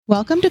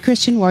Welcome to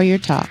Christian Warrior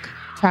Talk,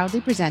 proudly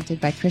presented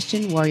by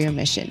Christian Warrior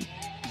Mission.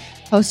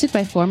 Hosted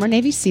by former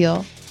Navy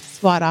SEAL,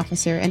 SWAT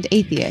officer, and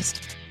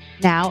atheist,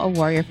 now a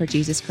warrior for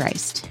Jesus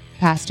Christ,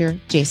 Pastor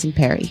Jason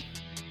Perry.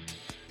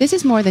 This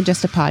is more than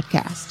just a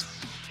podcast.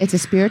 It's a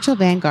spiritual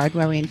vanguard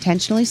where we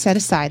intentionally set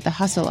aside the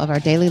hustle of our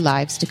daily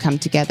lives to come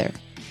together.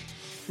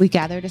 We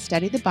gather to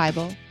study the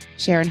Bible,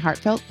 share in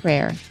heartfelt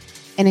prayer,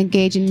 and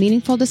engage in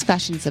meaningful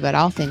discussions about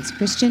all things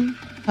Christian,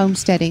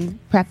 homesteading,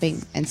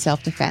 prepping, and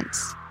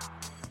self-defense.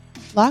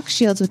 Lock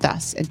shields with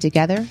us, and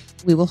together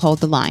we will hold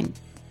the line.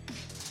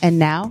 And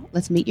now,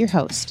 let's meet your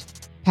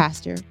host,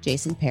 Pastor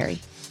Jason Perry.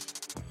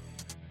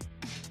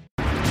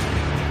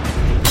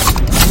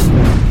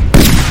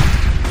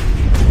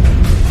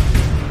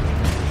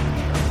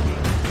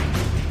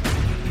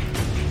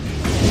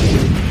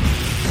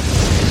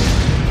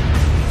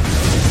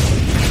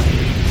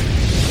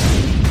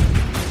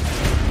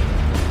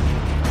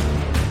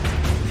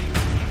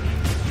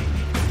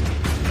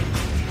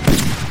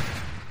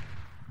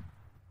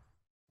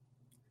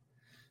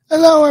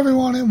 Hello,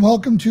 everyone, and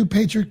welcome to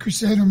Patriot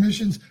Crusader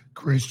Mission's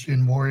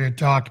Christian Warrior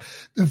Talk,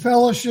 the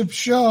fellowship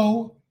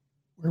show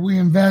where we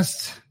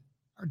invest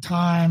our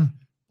time,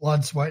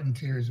 blood, sweat, and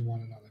tears in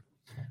one another.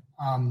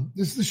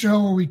 This is the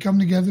show where we come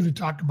together to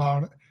talk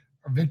about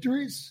our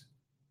victories,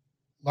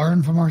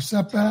 learn from our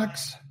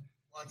setbacks,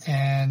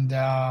 and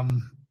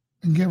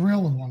get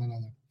real with one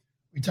another.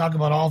 We talk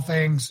about all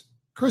things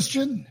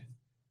Christian,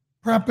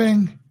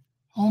 prepping,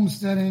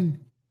 homesteading,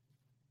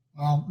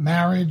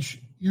 marriage,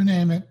 you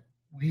name it.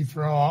 We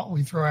throw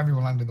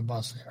everyone under the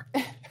bus here.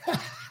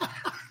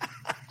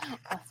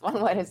 That's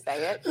one way to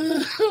say it.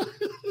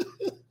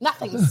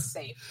 Nothing's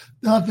safe.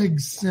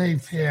 Nothing's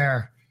safe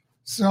here.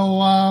 So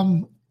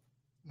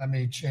let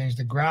me change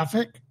the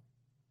graphic.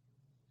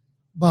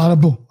 Bada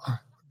boom. All right,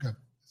 good.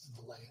 This is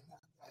the lay.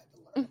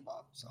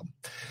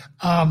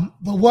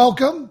 But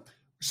welcome.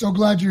 We're so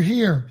glad you're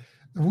here.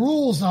 The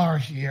rules are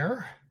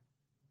here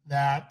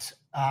that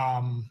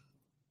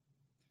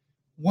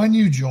when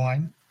you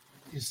join,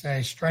 you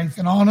say strength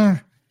and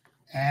honor,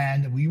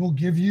 and we will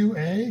give you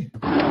a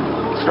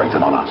strength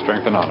and honor,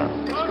 strength and honor,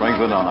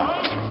 strength and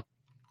honor.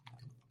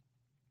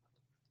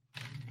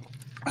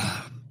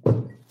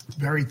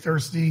 Very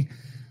thirsty.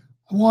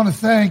 I want to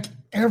thank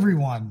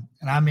everyone,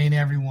 and I mean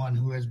everyone,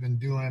 who has been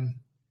doing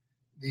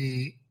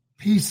the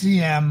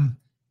PCM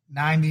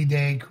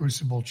 90-Day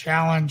Crucible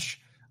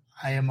Challenge.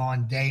 I am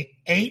on day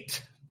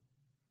 8.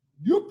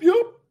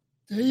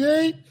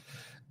 Day 8.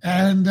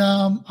 And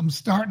I'm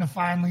starting to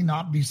finally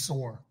not be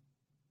sore.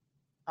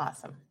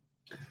 Awesome.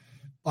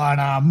 But,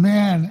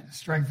 man,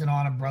 strength and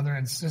honor, brother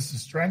and sister.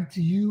 Strength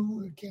to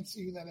you. I can't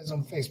see who that is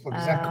on Facebook.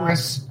 Is that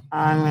Chris?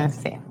 I'm going to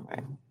see.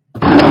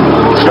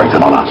 Strength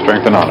and honor,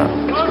 strength and honor,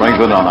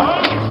 strength and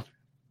honor.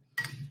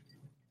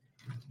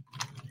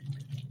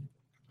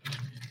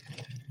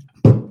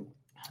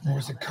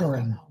 Where's it,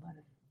 Curran?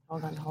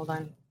 Hold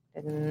on.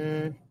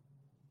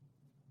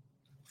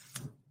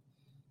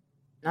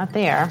 Not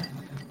there.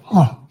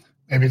 Oh,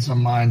 maybe it's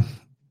on mine.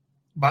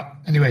 But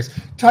anyways,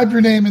 type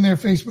your name in their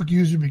Facebook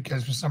user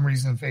because for some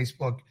reason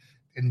Facebook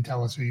didn't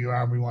tell us who you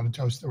are. We want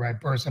to toast the right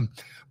person.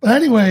 But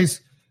anyways,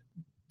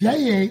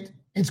 day 8,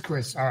 it's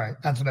Chris. All right,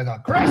 that's what I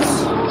thought. Chris!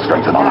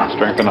 Strength and honor,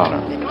 strength and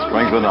honor,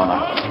 strength and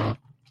honor.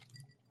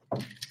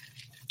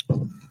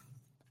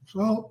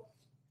 So,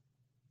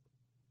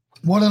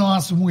 what an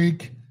awesome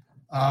week.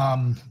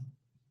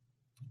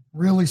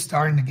 Really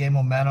starting to gain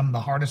momentum. The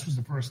hardest was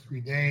the first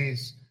 3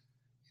 days.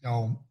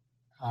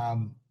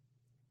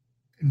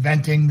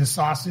 Inventing the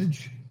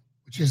sausage,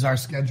 which is our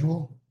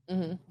schedule,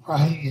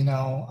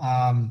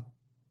 right?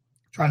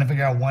 Trying to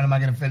figure out when am I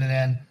going to fit it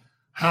in?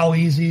 How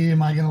easy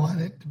am I going to let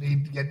it be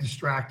to get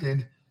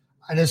distracted?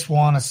 I just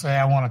want to say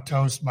I want to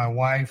toast my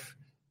wife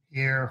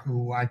here,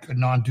 who I could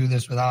not do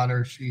this without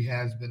her. She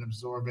has been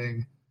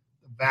absorbing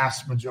the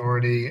vast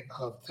majority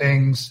of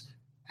things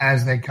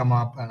as they come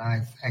up, and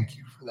I thank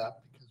you for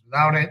that, because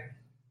without it,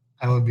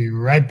 I would be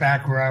right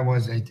back where I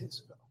was 8 days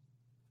ago.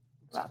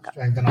 Welcome.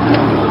 Strength and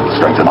honor.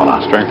 Strength and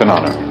honor, strength and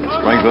honor,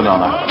 strength and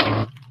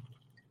honor.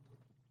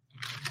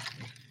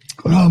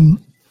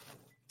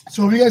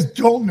 So if you guys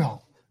don't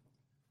know,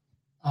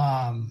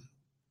 I'm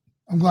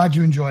glad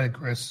you enjoyed it,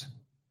 Chris.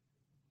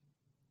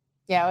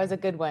 Yeah, it was a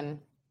good one.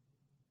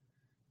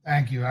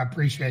 Thank you. I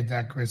appreciate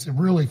that, Chris. It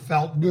really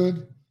felt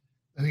good.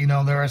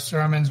 There are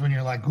sermons when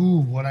you're like,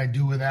 ooh, what'd I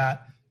do with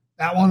that?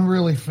 That one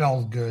really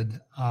felt good.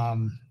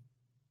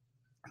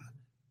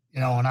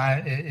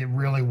 And it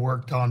really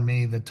worked on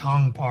me, the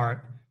tongue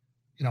part.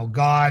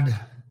 God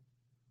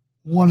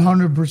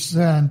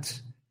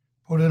 100%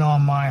 put it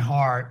on my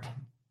heart,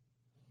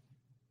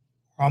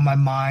 or on my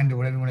mind, or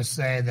whatever you want to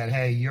say, that,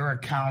 hey, you're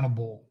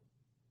accountable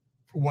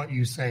for what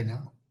you say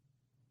now.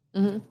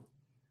 Mm-hmm.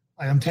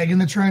 Like, I'm taking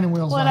the training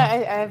wheels off.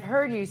 I've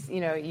heard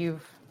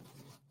you've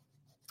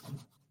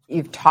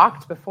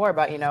talked before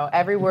about,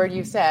 every word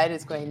you've said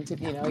is going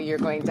to, you're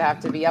going to have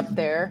to be up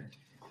there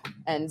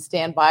and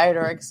stand by it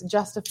or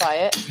justify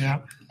it. Yeah.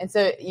 And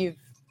so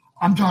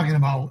I'm talking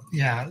about,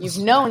 yeah. You've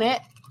known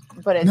it,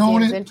 but it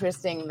seems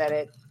interesting that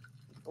it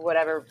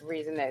whatever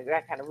reason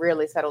that kind of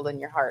really settled in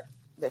your heart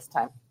this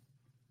time?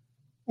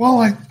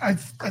 Well,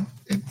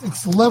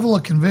 it's the level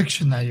of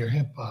conviction that you're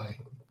hit by.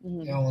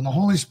 Mm-hmm. You know, when the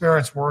Holy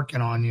Spirit's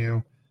working on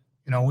you,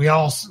 you know, we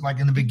all, like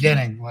in the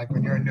beginning, like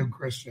when you're a new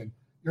Christian,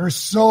 you're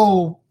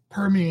so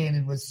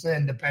permeated with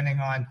sin, depending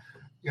on,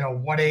 you know,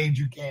 what age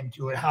you came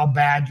to it, how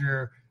bad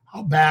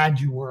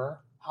you were,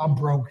 how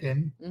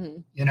broken,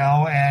 you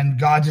know, and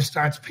God just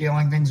starts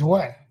peeling things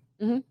away.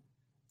 Mm-hmm.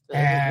 So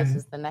and this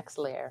is the next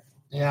layer.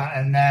 Yeah,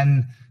 and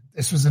then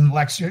this was in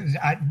lecture.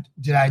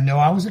 Did I know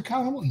I was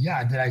accountable?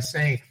 Yeah. Did I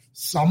say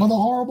some of the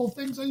horrible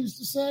things I used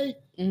to say?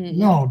 Mm-hmm.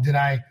 No. Did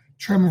I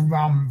trim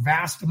around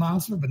vast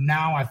amounts of it? But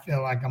now I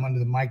feel like I'm under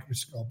the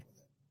microscope with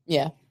it.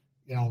 Yeah.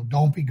 You know,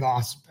 don't be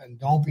gossiping.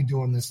 Don't be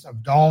doing this stuff.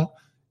 Don't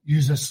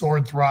use a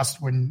sword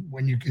thrust when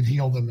you could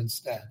heal them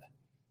instead.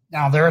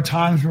 Now, there are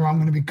times where I'm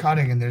going to be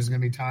cutting, and there's going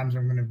to be times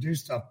where I'm going to do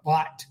stuff,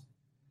 but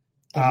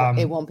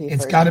it won't be.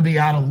 It's got to be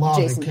out of love.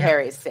 Jason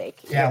Perry's sake.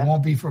 Yeah, it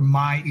won't be for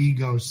my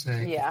ego's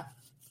sake. Yeah.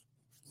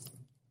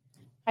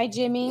 Hi,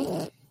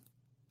 Jimmy.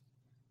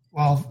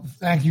 Well,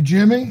 thank you,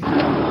 Jimmy.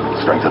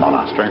 Strength and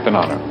honor. Strength and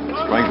honor.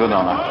 Strength and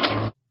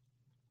honor.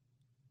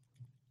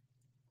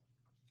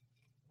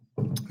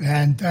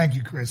 And thank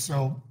you, Chris.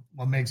 So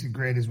what makes it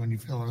great is when you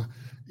feel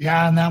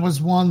and that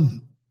was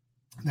one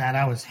that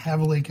I was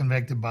heavily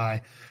convicted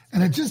by.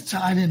 And it just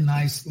tied in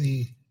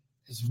nicely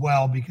as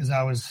well, because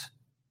I was,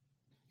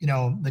 you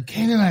know, the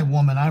Canaanite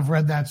woman, I've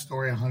read that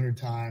story 100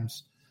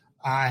 times.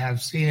 I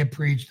have seen it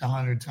preached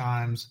 100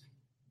 times.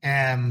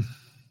 And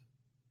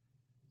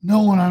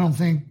no one, I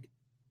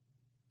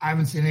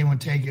haven't seen anyone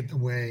take it the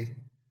way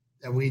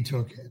that we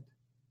took it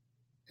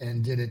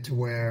and did it, to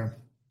where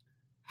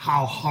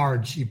how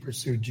hard she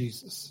pursued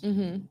Jesus,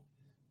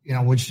 you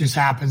know, which just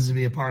happens to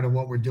be a part of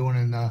what we're doing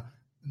in the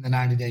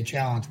 90-day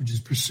challenge, which is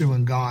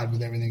pursuing God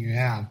with everything you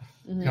have.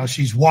 You know,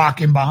 she's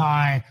walking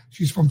behind,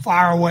 she's from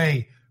far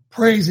away,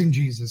 praising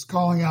Jesus,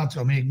 calling out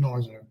to him. He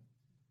ignores her.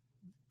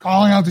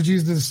 Calling out to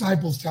Jesus, the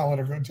disciples tell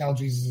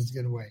Jesus to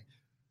get away.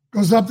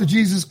 Goes up to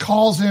Jesus,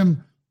 calls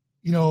him,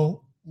 you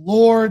know,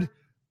 Lord,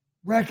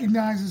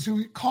 recognizes who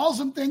he calls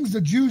him, things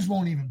the Jews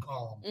won't even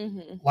call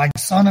him, like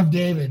Son of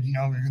David, you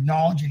know,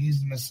 acknowledging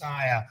he's the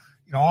Messiah,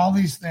 you know, all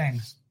these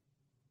things.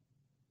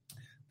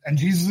 And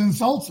Jesus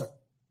insults her.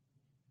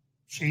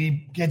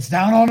 She gets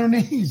down on her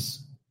knees,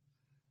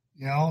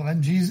 you know,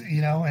 and Jesus,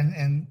 you know,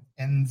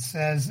 and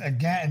says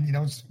again, you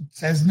know,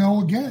 says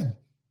no again.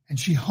 And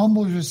she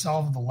humbles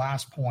herself at the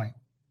last point,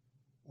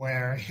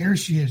 where here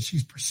she is,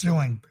 she's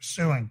pursuing.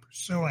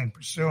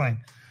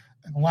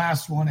 And the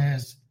last one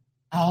is,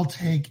 I'll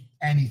take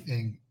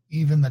anything,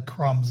 even the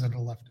crumbs that are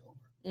left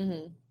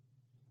over.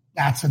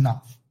 That's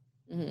enough.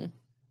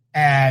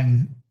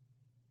 And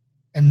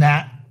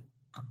that,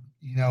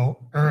 you know,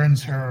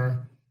 earns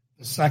her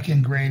the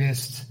second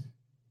greatest,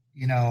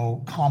 you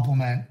know,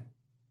 compliment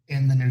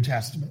in the New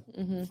Testament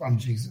from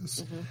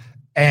Jesus.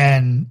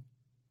 And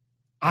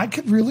I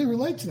could really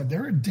relate to that.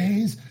 There are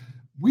days,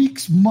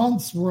 weeks,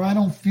 months where I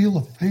don't feel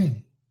a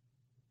thing,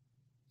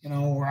 you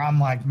know, where I'm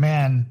like,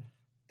 man,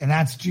 and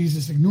that's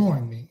Jesus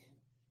ignoring me.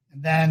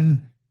 And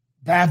then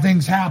bad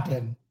things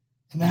happen,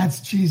 and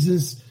that's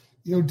Jesus,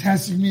 you know,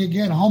 testing me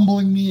again,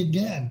 humbling me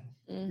again.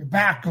 Your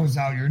back goes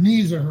out, your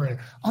knees are hurting.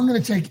 I'm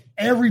going to take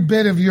every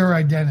bit of your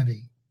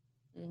identity,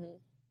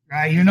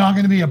 right? You're not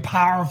going to be a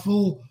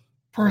powerful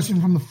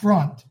person from the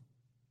front.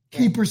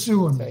 Keep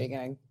pursuing me. So you're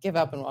going to give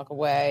up and walk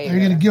away. You're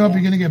going to give up.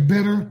 You're going to get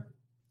bitter.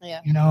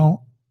 Yeah. You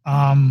know,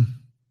 and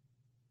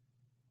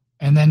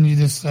then you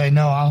just say,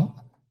 no, I'll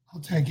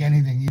take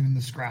anything, even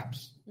the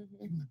scraps,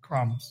 even the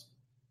crumbs.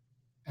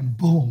 And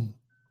boom,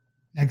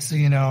 next thing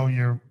you know,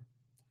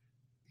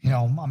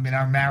 I mean,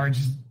 our marriage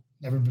has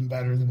never been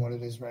better than what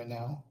it is right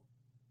now.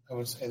 I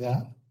would say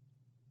that.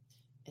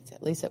 It's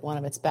at least at one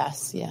of its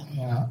best, yeah.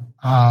 Yeah.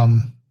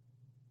 I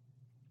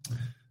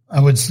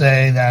would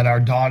say that our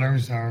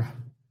daughters are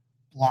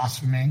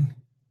blossoming.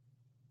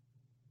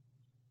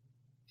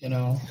 You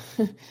know,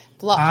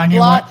 Anya,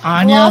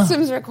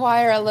 blossoms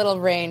require a little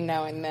rain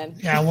now and then.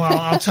 Yeah, well,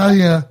 I'll tell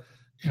you,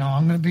 you know,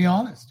 I'm going to be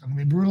honest. I'm going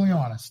to be brutally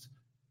honest.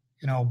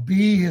 You know,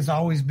 B has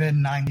always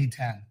been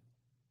 90-10.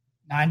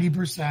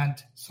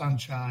 90%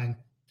 sunshine,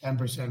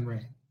 10% rain.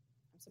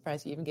 I'm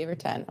surprised you even gave her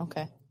 10.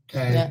 Okay.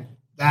 Yeah.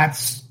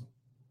 That's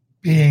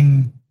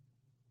being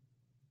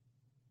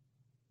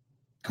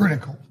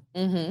critical.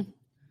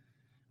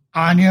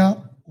 Anya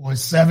was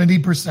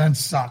 70%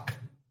 suck,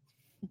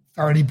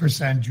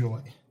 30%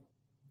 joy.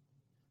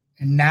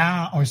 And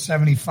now, or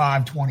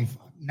 75-25.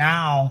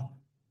 Now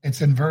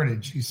it's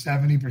inverted. She's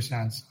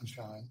 70%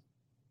 sunshine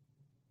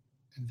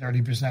and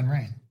 30%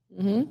 rain.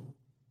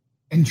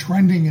 And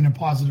trending in a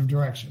positive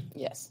direction.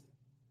 Yes.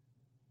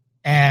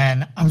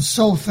 And I'm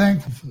so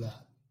thankful for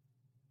that.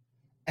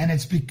 And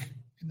it's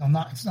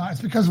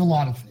it's because of a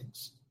lot of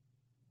things.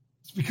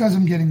 It's because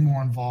I'm getting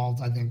more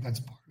involved. I think that's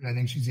part of it. I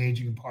think she's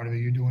aging a part of it.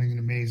 You're doing an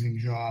amazing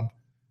job.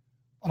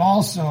 But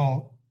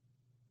also,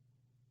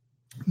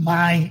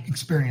 my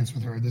experience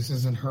with her, this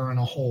isn't her in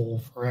a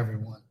whole for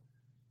everyone.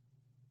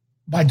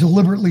 By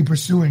deliberately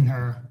pursuing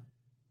her,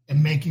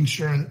 and making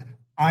sure that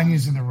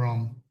Anya's in the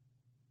room,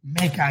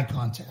 make eye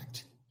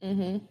contact.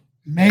 Mm-hmm.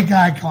 Make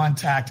eye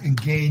contact,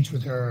 engage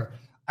with her.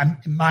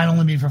 It might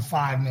only be for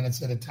 5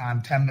 minutes at a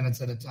time, 10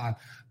 minutes at a time.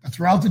 But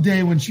throughout the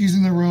day, when she's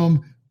in the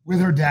room with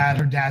her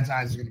dad's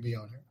eyes are going to be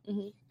on her.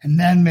 Mm-hmm. And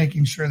then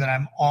making sure that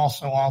I'm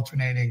also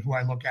alternating who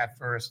I look at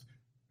first,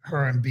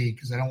 her and B,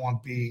 because I don't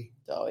want B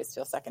to always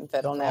feel second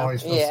fiddle now.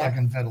 always feel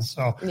second fiddle.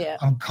 So Yeah.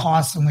 I'm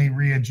constantly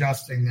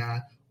readjusting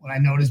that. When I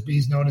notice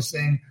B's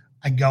noticing,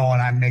 I go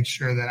and I make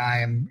sure that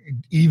I am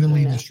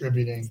evenly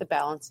distributing. It's a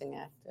balancing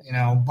act.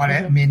 But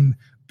I mean,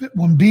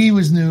 when B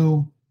was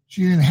new,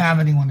 she didn't have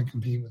anyone to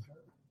compete with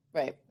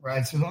her.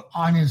 Right. So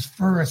Anya's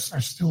firsts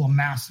are still a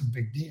massive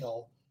big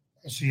deal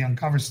as she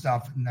uncovers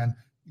stuff, and then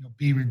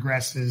B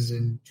regresses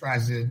and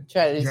tries to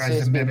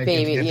mimic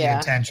baby. it to get the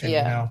attention.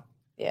 Yeah.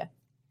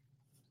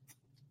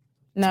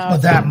 No,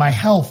 but that my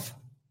health.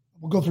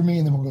 We'll go through me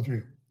and then we'll go through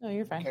you. No,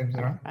 you're fine. Okay,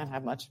 I don't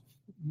have much.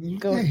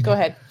 Okay. Go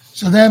ahead.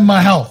 So then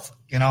my health.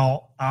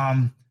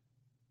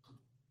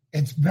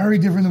 It's very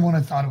different than what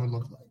I thought it would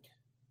look like.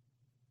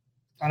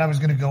 I thought I was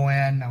going to go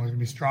in. I was going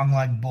to be strong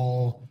like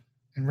bull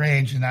and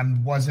rage, and I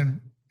wasn't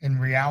in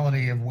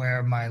reality of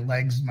where my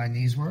legs and my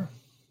knees were.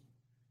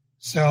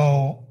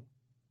 So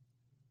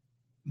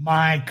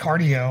my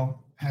cardio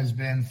has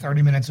been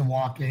 30 minutes of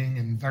walking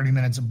and 30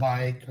 minutes of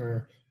bike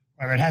or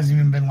whatever. It hasn't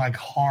even been like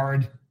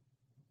hard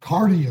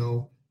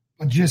cardio,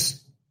 but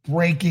just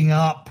breaking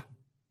up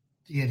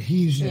the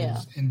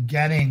adhesions and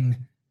getting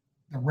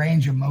the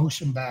range of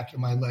motion back in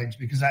my legs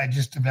because I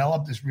just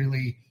developed this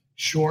really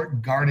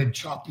short, guarded,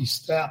 choppy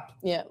step.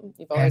 Yeah,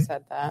 you've always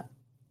had that.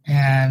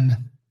 And,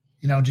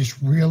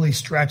 just really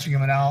stretching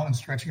them out and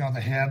stretching out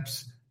the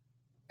hips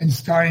and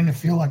starting to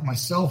feel like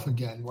myself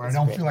again, where I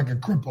don't feel like a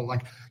cripple.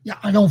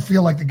 I don't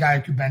feel like the guy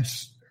who could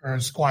bench or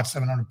squat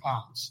 700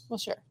 pounds. Well,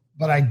 sure.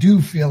 But I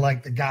do feel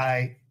like the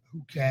guy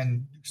who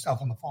can do stuff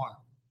on the farm.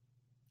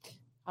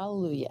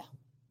 Hallelujah.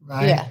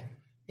 Right? Yeah.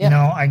 Yep.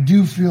 I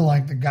do feel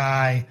like the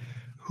guy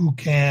who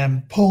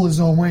can pull his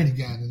own weight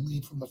again and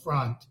lead from the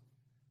front.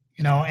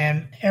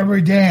 And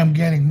every day I'm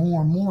getting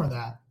more and more of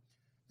that.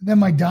 And then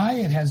my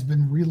diet has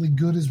been really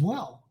good as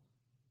well.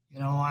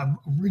 I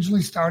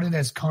originally started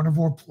as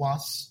Carnivore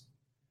Plus,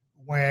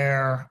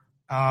 where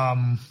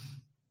I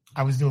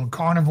was doing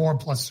carnivore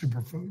plus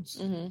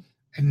superfoods. Mm-hmm.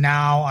 And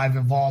now I've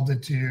evolved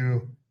it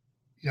to,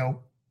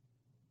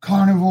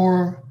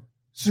 carnivore,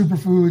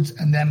 superfoods,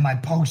 and then my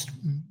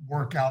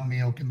post-workout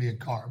meal can be a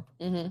carb.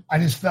 Mm-hmm. I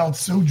just felt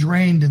so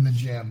drained in the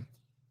gym.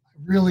 I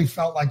really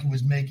felt like it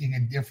was making a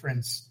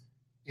difference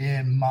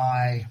in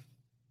my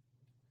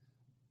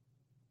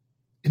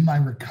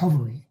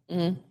recovery.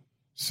 Mm-hmm.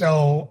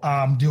 So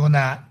doing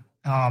that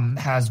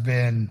has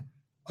been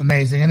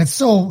amazing. And it's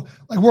so,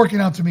 working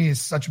out to me is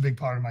such a big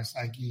part of my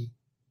psyche.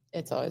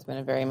 It's always been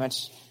a very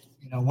much,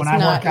 when I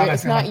work out,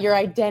 it's not your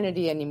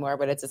identity anymore,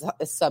 but it's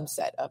a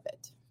subset of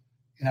it.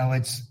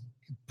 It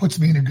puts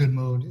me in a good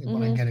mood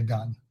when I get it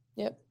done.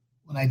 Yep.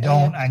 When I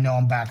don't, I know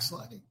I'm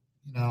backsliding,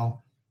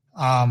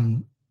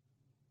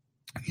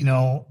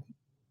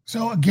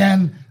 So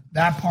again,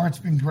 that part's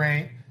been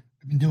great.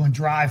 I've been doing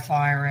dry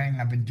firing.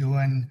 I've been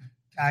doing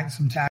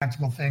some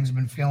tactical things. I've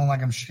been feeling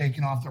like I'm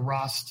shaking off the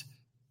rust.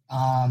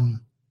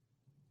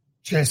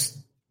 Just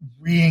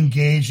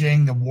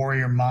re-engaging the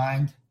warrior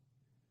mind.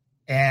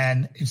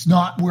 And it's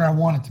not where I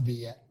want it to be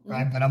yet,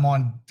 right? But I'm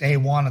on day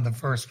 1 of the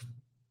first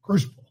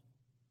crucible,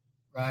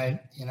 right?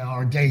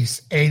 Or day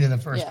 8 of the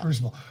first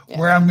crucible. Yeah.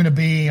 Where I'm going to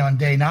be on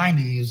day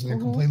 90 is a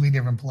completely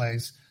different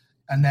place.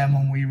 And then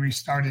when we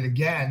restart it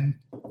again,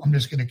 I'm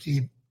just going to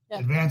keep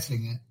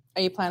advancing it.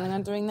 Are you planning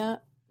on doing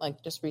that?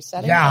 Just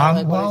resetting? Yeah,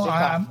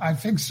 I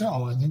think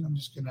so. I think I'm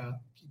just going to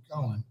keep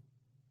going.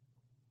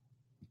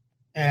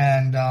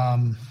 And I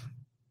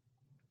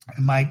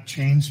might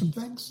change some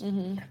things.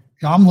 Mm-hmm.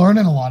 I'm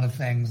learning a lot of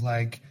things.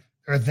 There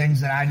are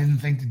things that I didn't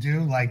think to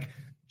do.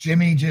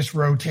 Jimmy just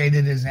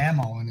rotated his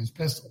ammo and his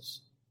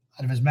pistols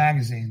out of his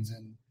magazines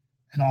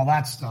and all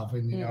that stuff.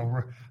 And,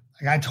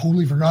 I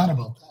totally forgot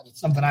about that.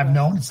 It's something I've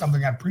known. It's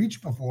something I've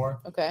preached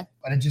before. Okay.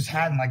 But it just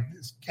hadn't,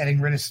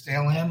 getting rid of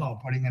stale ammo,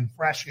 putting in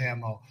fresh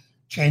ammo,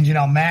 changing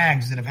out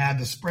mags that have had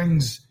the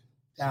springs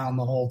down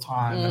the whole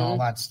time and all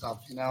that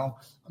stuff,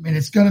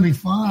 it's going to be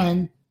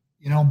fine,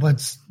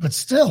 but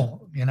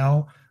still,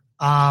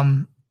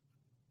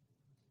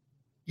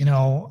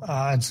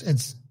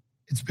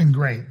 it's been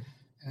great.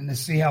 And to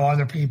see how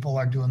other people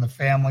are doing the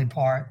family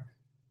part,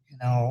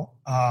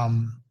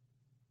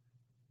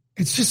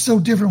 it's just so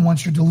different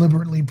once you're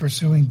deliberately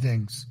pursuing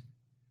things.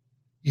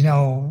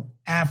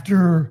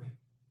 After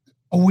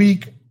a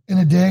week and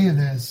a day of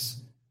this,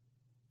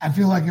 I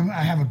feel like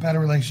I have a better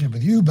relationship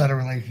with you, better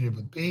relationship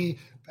with B,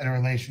 better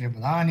relationship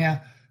with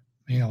Anya.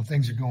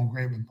 Things are going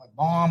great with my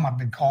mom. I've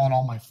been calling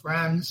all my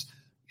friends,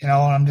 and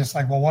I'm just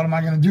like, well, what am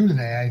I going to do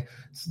today?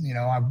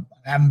 I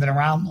haven't been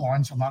around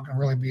Lauren, so I'm not going to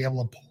really be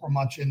able to pour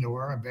much into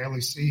her. I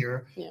barely see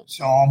her. Yeah.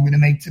 So I'm going to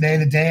make today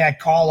the day I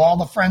call all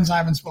the friends I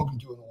haven't spoken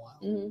to in a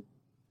while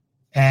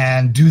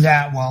and do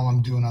that while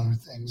I'm doing other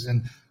things.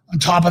 And On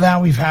top of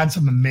that, we've had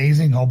some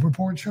amazing Hope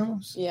Report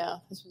shows. Yeah,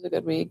 this was a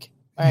good week.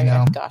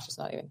 Gosh, it's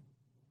not even.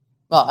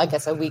 Well, I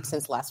guess a week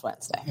since last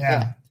Wednesday.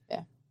 Yeah.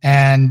 Yeah.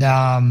 And,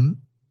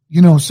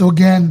 so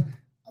again,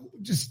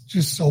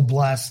 just so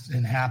blessed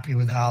and happy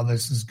with how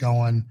this is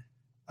going.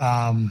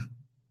 And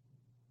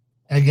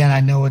again, I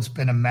know it's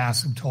been a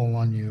massive toll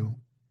on you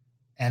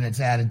and it's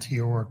added to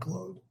your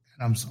workload.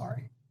 And I'm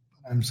sorry.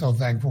 I'm so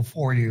thankful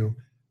for you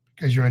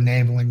because you're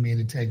enabling me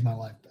to take my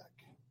life back.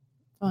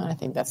 Well, I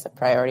think that's the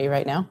priority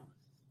right now.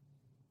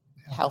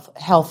 Yeah.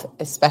 Health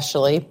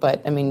especially.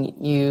 But I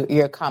mean,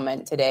 your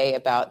comment today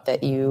about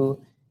that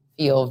you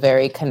feel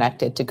very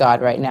connected to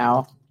God right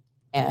now,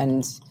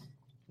 and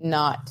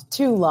not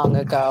too long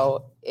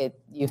ago,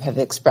 you have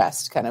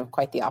expressed kind of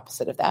quite the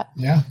opposite of that.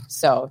 Yeah.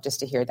 So just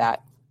to hear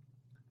that.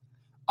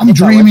 I'm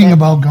dreaming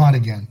about God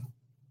again.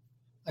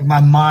 Like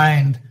my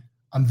mind,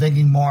 I'm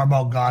thinking more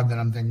about God than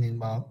I'm thinking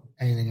about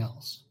anything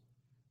else.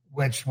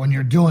 Which when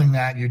you're doing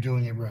that, you're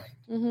doing it right.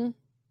 Mm-hmm.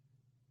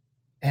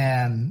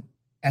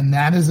 And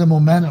that is a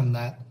momentum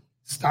that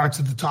starts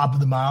at the top of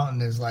the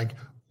mountain, is like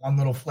one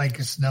little flake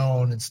of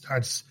snow and it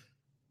starts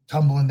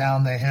tumbling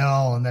down the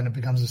hill, and then it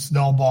becomes a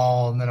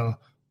snowball, and then a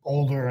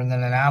boulder, and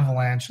then an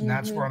avalanche, and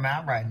that's where I'm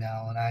at right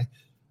now. And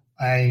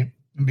I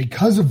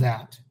because of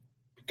that,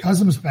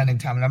 because I'm spending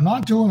time, and I'm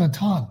not doing a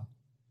ton.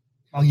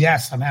 Well,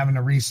 yes, I'm having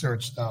to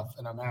research stuff,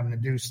 and I'm having to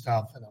do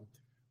stuff, and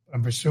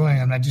I'm pursuing,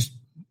 and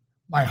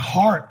my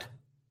heart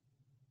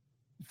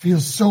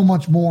feels so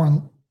much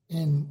more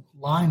in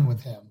line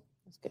with Him.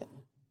 That's good.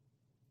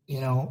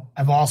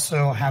 I've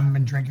also haven't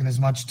been drinking as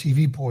much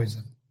TV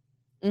poison,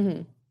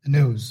 the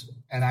news,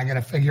 and I got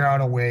to figure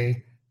out a way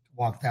to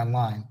walk that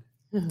line.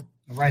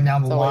 Right now,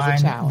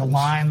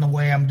 the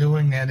way I'm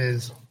doing it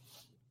is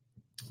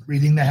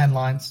reading the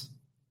headlines,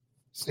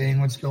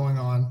 seeing what's going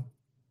on,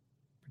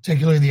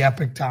 particularly the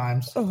Epic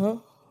Times.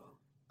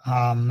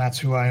 That's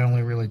who I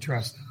only really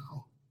trust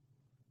now.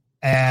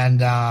 And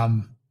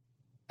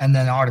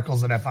then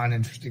articles that I find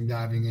interesting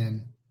diving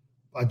in,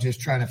 but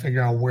just trying to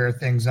figure out where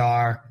things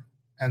are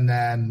and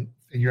then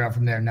figure out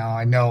from there. Now,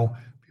 I know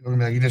people are going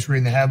to be like, you're just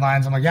reading the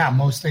headlines. I'm like, yeah,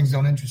 most things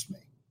don't interest me.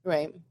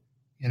 Right.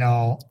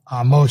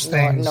 Most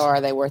things. Nor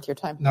are they worth your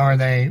time. Nor are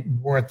they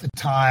worth the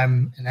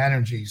time and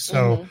energy.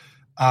 So,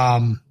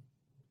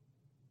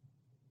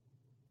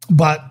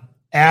 but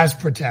as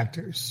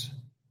protectors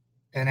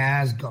and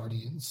as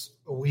guardians,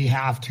 we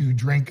have to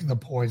drink the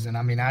poison.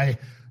 I mean, I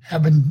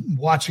have been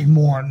watching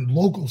more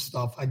local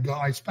stuff.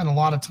 I spend a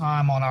lot of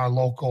time on our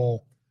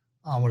local,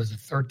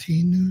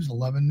 13 News,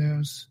 11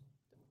 News?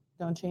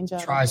 Don't change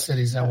out.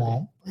 Tri-Cities, I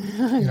won't.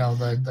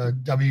 The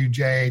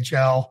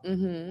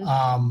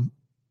WJHL.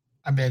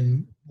 I've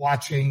been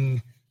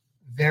watching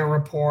their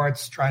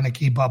reports, trying to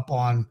keep up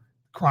on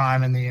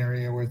crime in the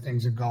area, where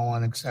things are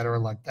going, et cetera,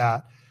 like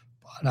that.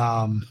 But,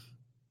 and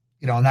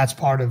that's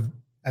part of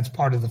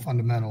the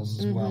fundamentals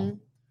as well.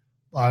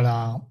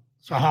 But,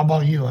 so how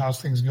about you? How's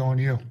things going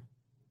to you?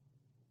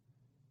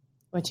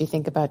 What do you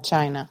think about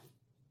China?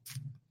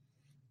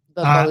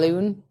 The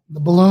balloon?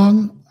 The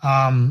balloon.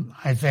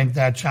 I think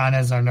that China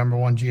is our number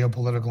one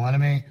geopolitical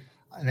enemy.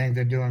 I think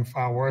they're doing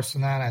far worse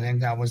than that. I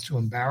think that was to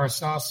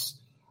embarrass us.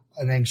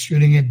 I think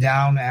shooting it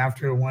down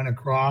after it went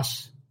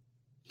across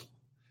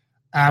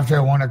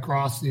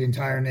the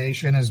entire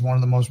nation is one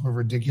of the most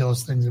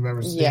ridiculous things I've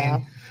ever seen.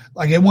 Yeah.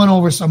 Like, it went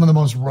over some of the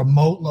most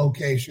remote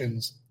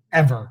locations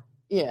ever.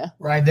 Yeah.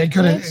 Right? They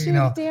could have,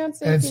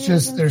 it's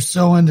just, they're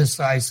so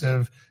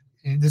indecisive.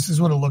 This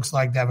is what it looks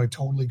like to have a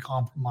totally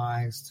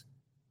compromised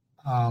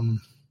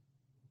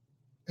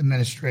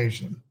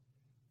administration.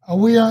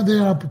 They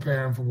are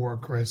preparing for war,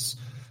 Chris.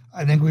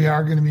 I think we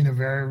are going to be in a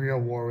very real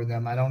war with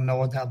them. I don't know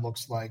what that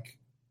looks like.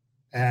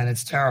 And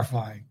it's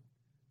terrifying.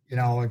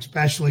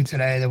 Especially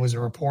today, there was a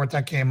report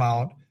that came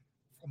out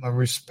from a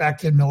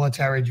respected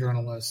military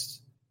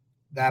journalist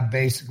that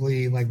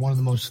basically, like, one of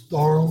the most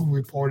thorough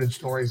reported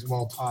stories of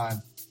all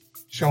time,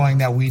 showing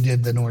that we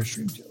did the Nord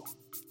Stream 2.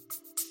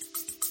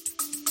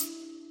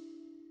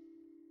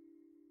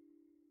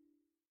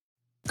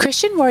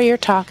 Christian Warrior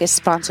Talk is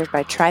sponsored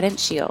by Trident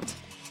Shield,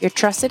 your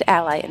trusted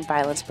ally in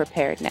violence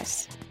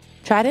preparedness.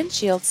 Trident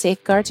Shield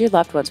safeguards your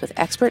loved ones with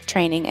expert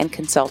training and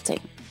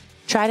consulting.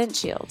 Trident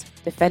Shield,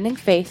 defending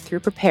faith through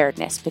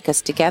preparedness,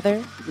 because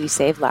together we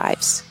save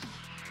lives.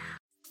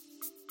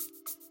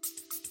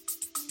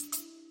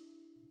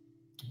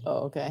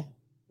 Oh, okay.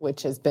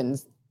 Which has been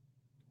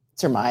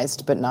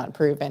surmised but not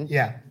proven.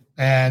 Yeah.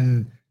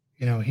 And,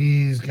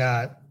 he's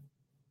got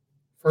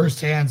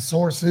firsthand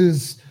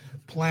sources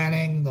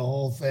planning the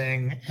whole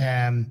thing.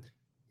 And,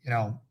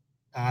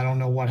 I don't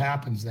know what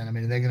happens then. I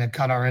mean, are they going to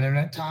cut our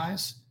internet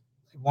ties?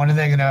 When are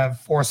they going to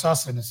force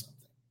us into something?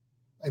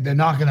 Like, they're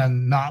not going to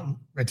not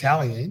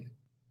retaliate.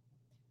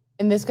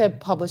 And this guy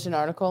published an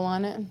article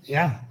on it?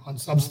 Yeah, on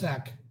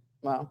Substack.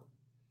 Wow.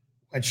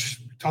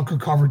 Which Tucker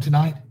covered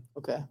tonight.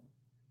 Okay.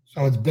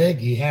 So it's big.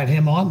 He had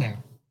him on there.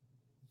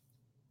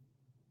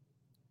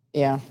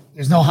 Yeah.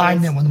 There's no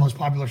hiding it when the most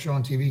popular show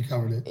on TV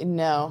covered it.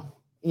 No.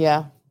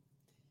 Yeah.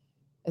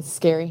 It's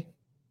scary.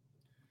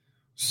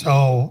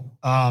 So,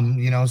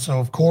 so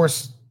of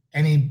course,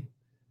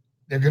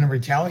 they're going to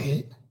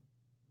retaliate.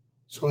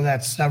 So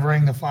that's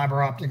severing the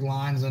fiber optic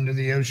lines under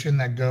the ocean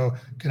that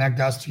connect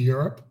us to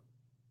Europe,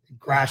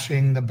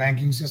 crashing the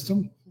banking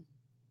system,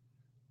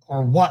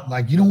 or what?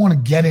 Like, you don't want to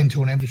get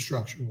into an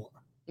infrastructure war.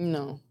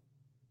 No.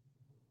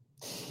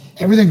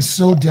 Everything's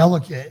so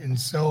delicate and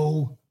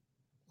so,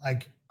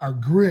 like, our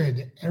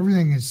grid,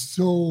 everything is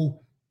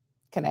so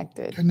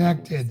connected.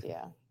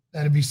 Yeah.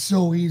 That it'd be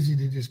so easy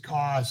to just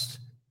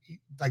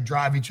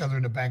drive each other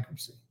into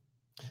bankruptcy.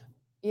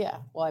 Yeah.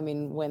 Well, I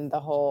mean, when the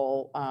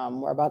whole,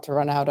 we're about to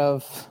run out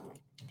of,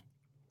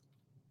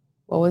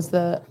 what was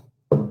a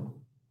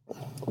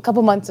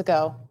couple months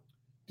ago?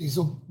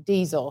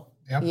 Diesel.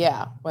 Yep.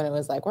 Yeah. When it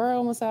was like, we're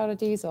almost out of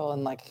diesel.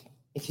 And like,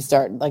 if you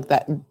start like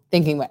that,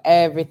 thinking about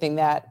everything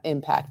that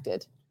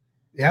impacted.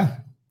 Yeah.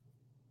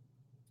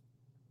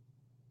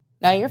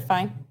 No, you're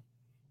fine.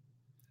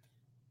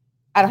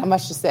 I don't have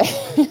much to say.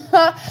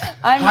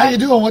 How you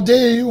doing? What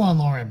day are you on,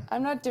 Lauren?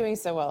 I'm not doing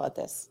so well at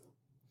this.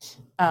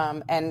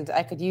 And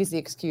I could use the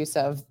excuse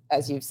of,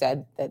 as you've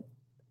said, that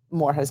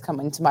more has come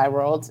into my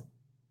world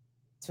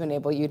to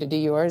enable you to do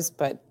yours,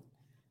 but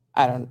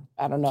I don't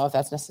know if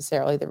that's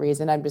necessarily the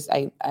reason.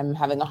 I'm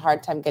having a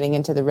hard time getting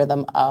into the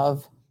rhythm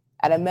of,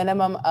 at a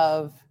minimum,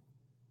 of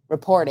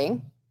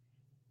reporting.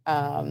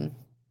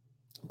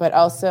 But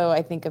also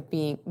I think of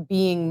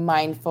being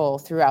mindful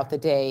throughout the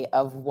day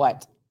of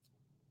what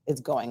is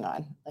going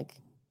on. Like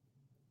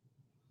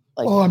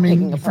well, I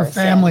mean, for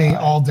family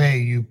all day,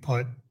 you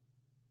put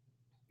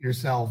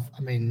yourself,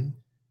 I mean,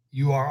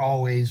 you are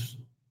always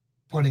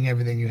putting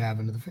everything you have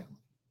into the family.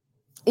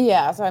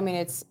 Yeah. So, I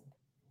mean,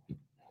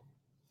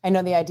 I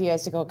know the idea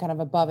is to go kind of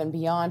above and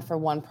beyond for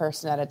one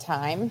person at a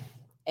time.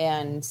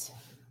 And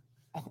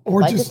I'd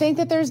like to think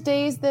that there's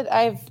days that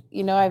I've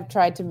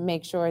tried to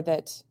make sure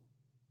that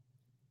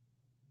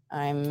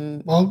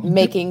I'm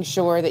making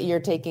sure that you're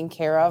taken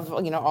care of,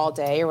 all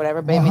day or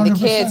whatever. But 100%. I mean, the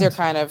kids are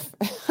kind of,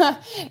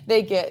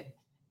 they get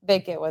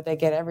what they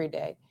get every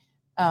day.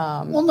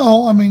 Well,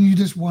 no, I mean, you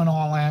just went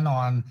all in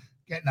on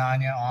getting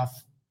Anya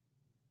off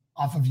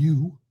of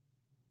you.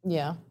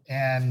 Yeah.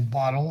 And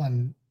Bottle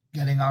and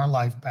getting our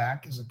life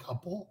back as a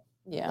couple.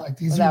 Yeah. Like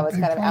these that was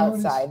kind of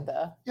priorities. Outside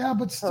the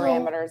but still,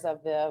 parameters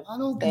of the I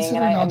don't thing.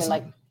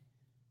 Consider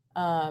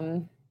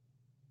And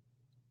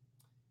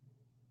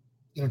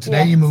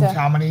today you moved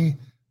how many,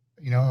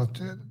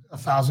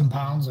 1,000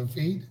 pounds of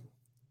feet?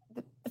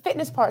 The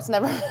fitness part's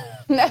never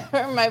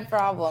my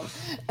problem.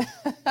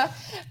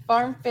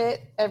 Farm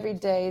fit every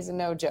day is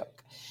no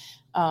joke.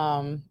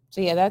 So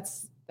yeah,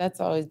 that's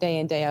always day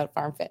in, day out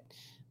farm fit.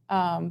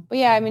 But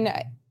yeah, I mean,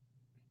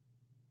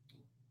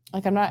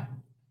 I'm not.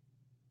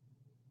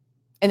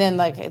 And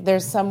then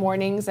there's some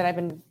mornings that I've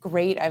been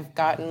great. I've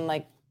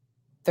gotten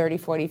 30,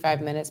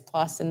 45 minutes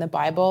plus in the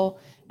Bible,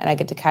 and I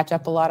get to catch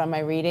up a lot on my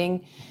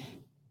reading.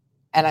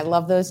 And I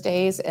love those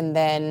days. And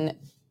then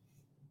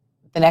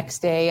the next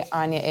day,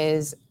 Anya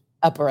is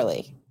up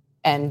early.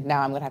 And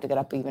now I'm going to have to get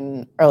up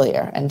even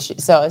earlier. And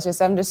so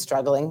I'm just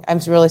struggling. I'm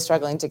really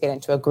struggling to get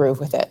into a groove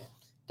with it,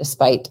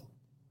 despite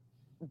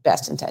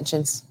best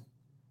intentions.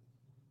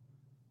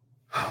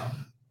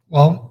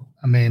 Well,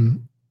 I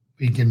mean,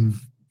 we can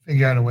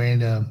figure out a way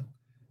to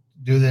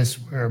do this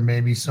where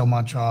maybe so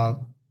much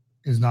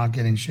is not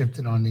getting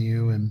shifted onto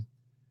you. And,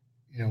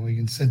 we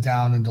can sit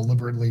down and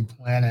deliberately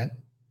plan it.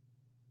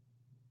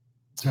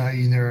 So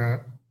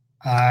either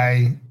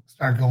I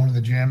start going to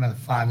the gym at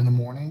 5 in the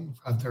morning,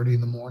 5:30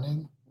 in the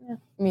morning. Yeah.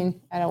 I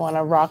mean, I don't want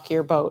to rock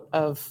your boat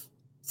of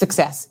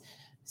success.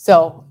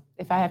 So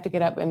if I have to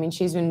get up, I mean,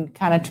 she's been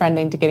kind of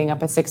trending to getting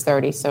up at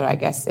 6:30. So I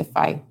guess if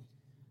I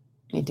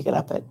need to get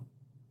up at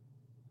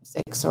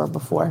 6 or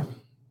before,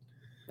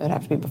 it would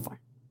have to be before.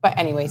 But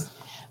anyways,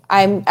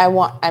 I'm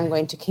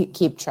going to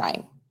keep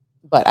trying,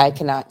 but I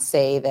cannot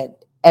say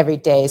that every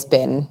day has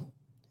been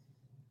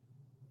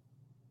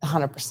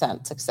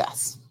 100%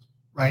 success.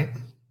 Right.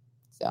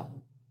 So,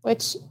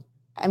 which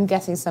I'm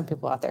guessing some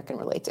people out there can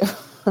relate to.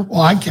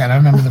 Well, I can. I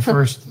remember the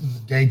first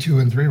day 2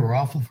 and 3 were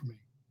awful for me.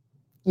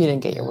 You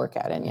didn't get your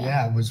workout in yet.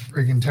 Yeah, it was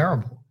freaking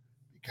terrible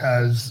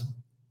because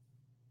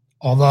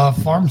all the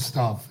farm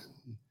stuff,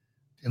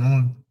 dealing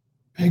with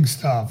pig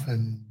stuff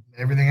and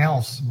everything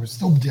else. We're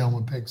still dealing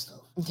with pig stuff.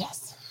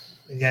 Yes.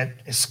 We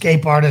get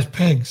escape artist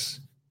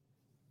pigs.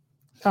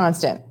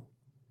 Constant.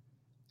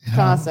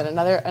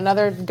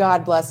 Another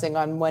God blessing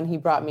on when he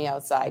brought me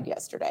outside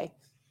yesterday,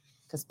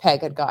 because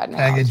Peg had gotten out.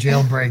 Peg had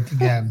jailbreaked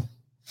again.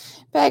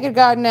 Peg had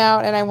gotten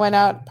out, and I went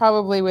out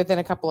probably within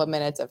a couple of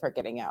minutes of her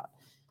getting out,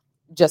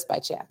 just by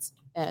chance.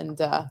 And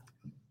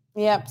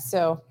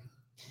so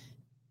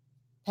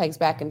Peg's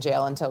back in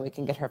jail until we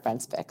can get her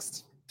fence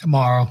fixed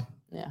tomorrow.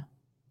 Yeah.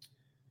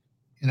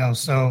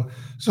 So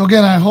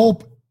again, I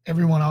hope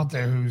everyone out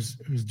there who's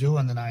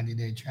doing the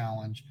 90-day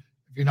challenge,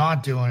 if you're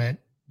not doing it,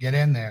 get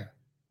in there.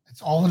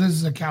 It's all it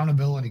is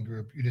accountability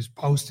group. You're just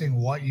posting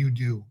what you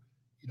do.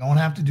 You don't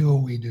have to do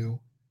what we do.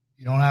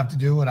 You don't have to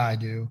do what I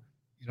do.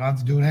 You don't have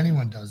to do what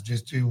anyone does.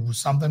 Just do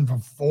something for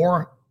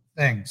 4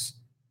 things.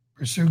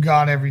 Pursue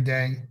God every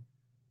day.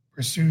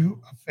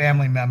 pursue a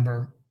family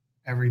member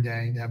every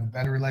day to have a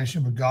better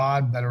relationship with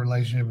God, better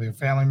relationship with your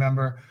family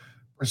member,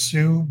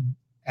 pursue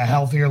a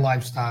healthier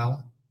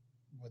lifestyle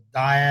with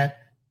diet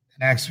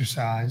and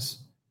exercise,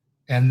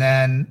 and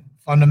then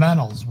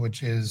fundamentals,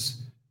 which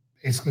is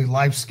basically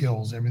life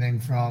skills, everything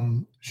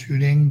from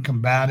shooting,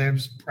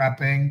 combatives,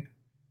 prepping,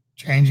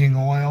 changing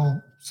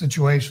oil,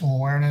 situational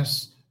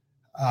awareness,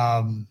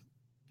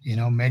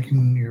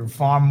 making your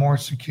farm more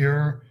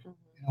secure,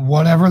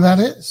 whatever that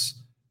is,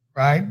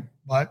 right?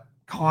 But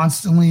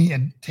constantly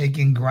and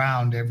taking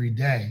ground every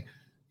day.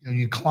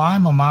 You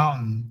climb a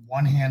mountain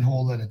one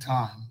handhold at a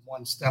time,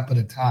 one step at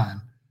a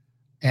time.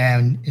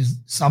 And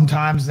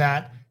sometimes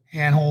that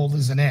handhold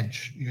is an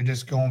inch. You're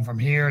just going from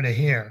here to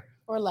here.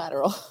 Or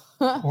lateral.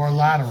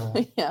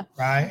 Yeah.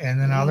 Right? And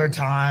then other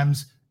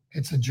times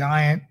it's a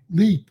giant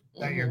leap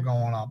that you're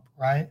going up,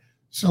 right?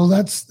 So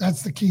that's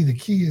the key. The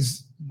key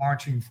is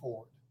marching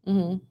forward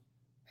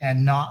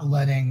and not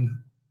letting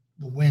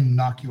the wind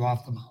knock you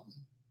off the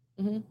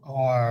mountain,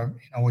 or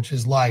which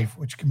is life,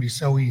 which can be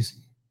so easy.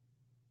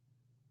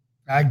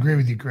 I agree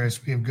with you,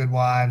 Chris. We have good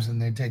wives,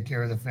 and they take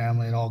care of the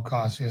family at all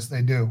costs. Yes,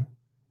 they do.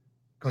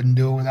 Couldn't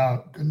do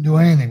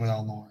anything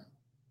without Lauren.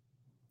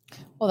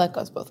 Well, that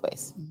goes both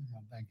ways.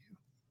 Thank you.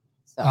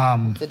 So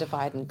to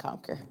divide and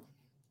conquer.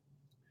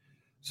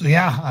 So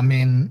yeah, I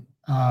mean,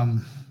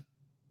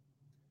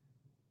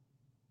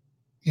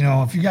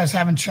 if you guys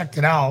haven't checked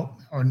it out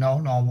or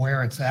don't know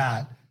where it's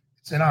at,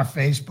 it's in our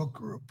Facebook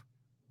group.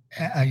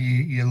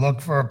 You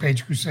look for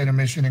Patriot Crusader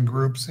Mission in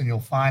groups, and you'll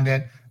find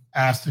it.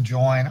 Ask to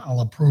join.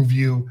 I'll approve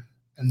you,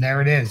 and there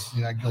it is.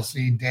 You'll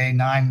see day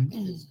 9.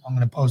 I'm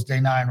going to post day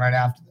 9 right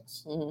after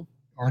this,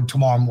 or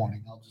tomorrow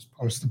morning. I'll just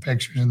post the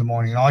pictures in the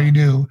morning, and all you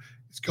do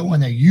is go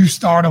in there. You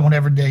start on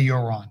whatever day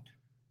you're on.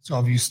 So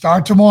if you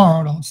start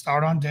tomorrow, don't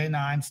start on day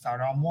 9. Start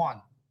on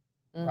 1.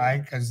 Right?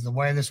 Because the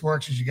way this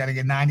works is you got to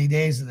get 90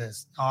 days of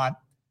this, not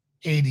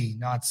 80,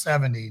 not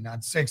 70,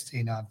 not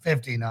 60, not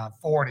 50, not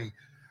 40.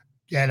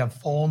 Get a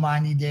full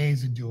 90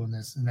 days of doing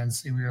this and then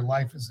see where your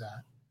life is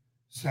at.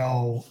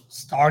 So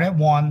start at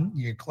 1.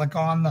 You click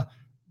on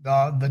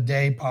the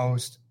day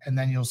post, and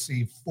then you'll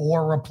see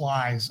 4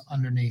 replies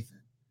underneath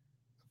it.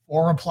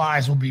 4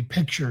 replies will be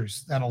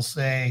pictures that'll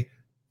say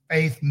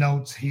faith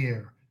notes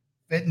here,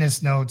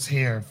 fitness notes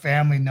here,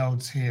 family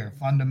notes here,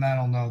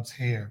 fundamental notes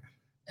here.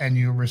 And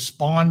you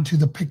respond to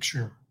the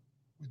picture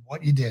with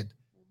what you did.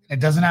 It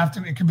doesn't have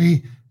to, it could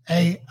be,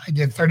 hey, I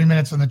did 30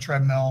 minutes on the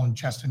treadmill and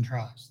chest and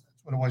tries.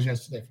 That's what it was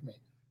yesterday for me.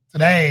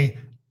 Today,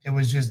 it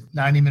was just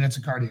 90 minutes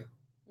of cardio.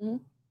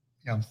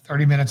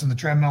 30 minutes on the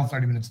treadmill,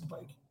 30 minutes on the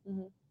bike.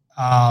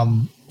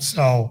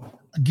 So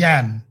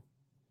again,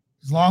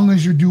 as long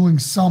as you're doing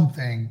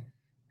something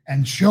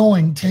and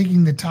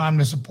taking the time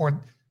to support,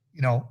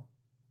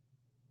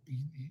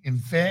 in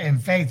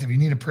faith, if you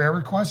need a prayer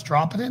request,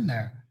 drop it in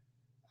there.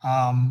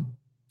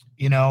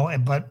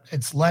 But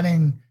it's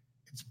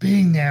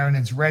being there, and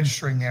it's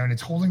registering there, and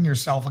it's holding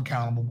yourself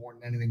accountable more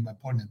than anything by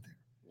putting it there.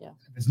 Yeah.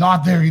 If it's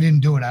not there, you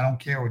didn't do it. I don't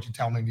care what you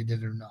tell me if you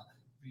did it or not.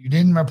 If you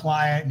didn't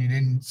reply it and you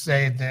didn't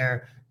say it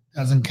there, it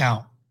doesn't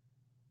count.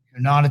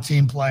 You're not a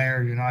team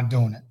player. You're not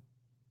doing it.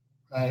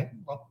 Right?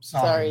 Well,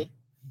 sorry.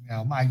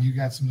 You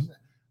got some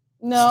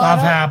stuff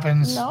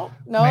happens. No.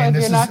 If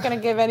you're not going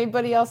to give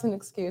anybody else an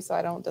excuse,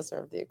 I don't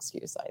deserve the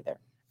excuse either.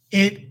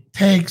 It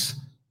takes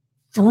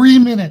 3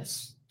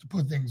 minutes to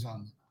put things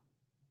on.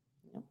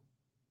 Yep.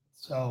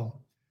 So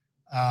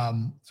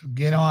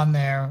get on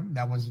there.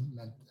 I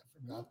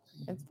forgot.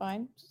 It's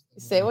fine.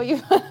 Say what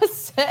you want to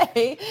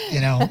say.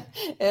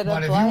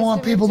 But if you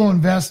want people to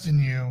invest in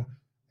you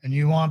and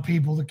you want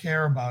people to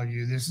care about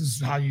you, this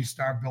is how you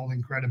start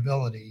building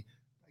credibility,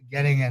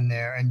 getting in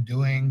there and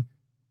doing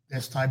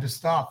this type of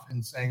stuff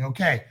and saying,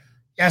 okay,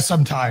 yes,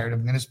 I'm tired.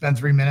 I'm going to spend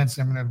 3 minutes.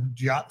 I'm going to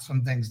jot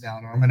some things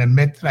down, or I'm going to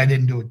admit that I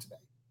didn't do it today.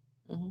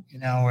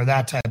 Or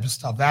that type of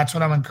stuff. That's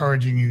what I'm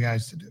encouraging you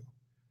guys to do.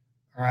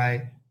 All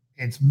right.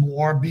 It's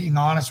more being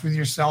honest with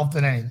yourself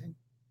than anything.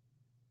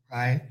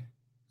 Right.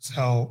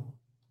 So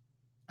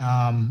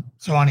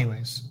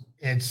anyways,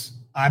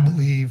 I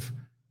believe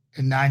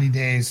in 90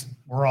 days,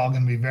 we're all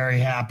going to be very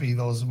happy.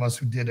 Those of us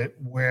who did it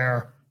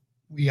where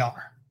we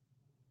are,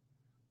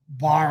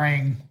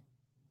 barring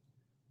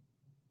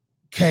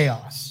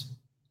chaos,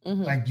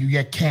 like you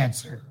get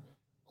cancer,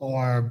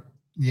 or,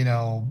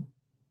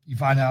 you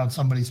find out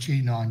somebody's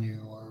cheating on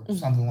you or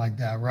something like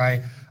that,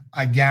 right?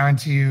 I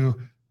guarantee you,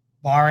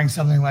 barring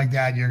something like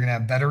that, you're going to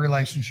have better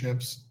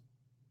relationships.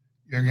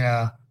 You're going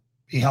to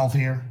be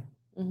healthier.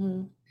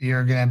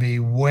 You're going to be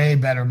way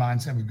better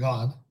mindset with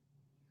God.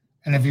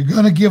 And if you're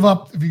going to give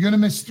up, if you're going to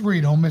miss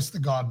 3, don't miss the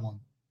God one.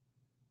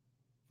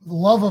 For the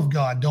love of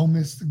God, don't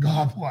miss the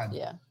God one.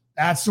 Yeah.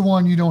 That's the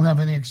one you don't have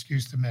any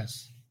excuse to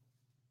miss.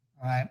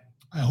 All right.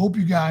 I hope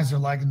you guys are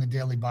liking the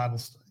daily Bible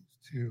studies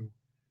too.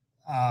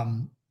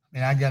 When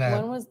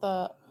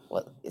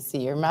was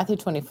your Matthew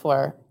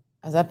 24?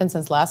 Has that been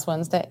since last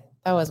Wednesday?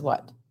 That was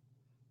what?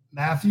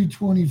 Matthew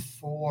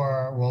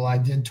 24. Well, I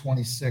did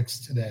 26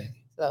 today.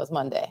 So that was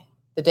Monday.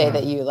 The day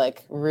that you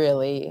like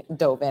really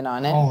dove in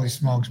on it. Holy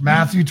smokes.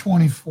 Matthew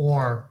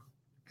 24,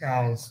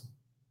 guys.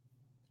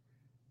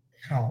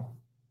 You know,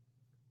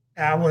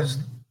 that was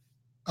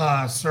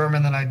a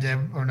sermon that I did,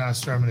 or not a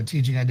sermon, a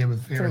teaching I did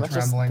with Fear and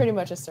Trembling. Pretty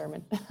much a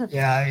sermon.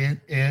 Yeah,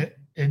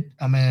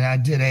 I mean, I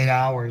did 8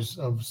 hours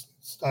of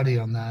study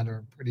on that,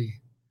 or pretty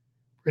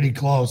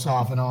close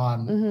off and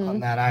on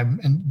that. I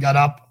got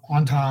up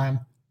on time,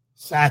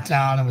 sat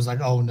down, and was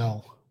like, oh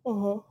no.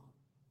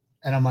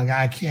 And I'm like,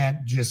 I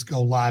can't just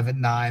go live at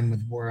 9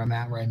 with where I'm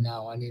at right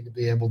now. I need to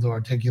be able to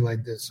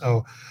articulate this.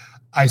 So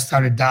I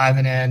started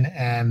diving in,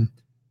 and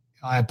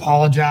I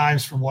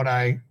apologize for what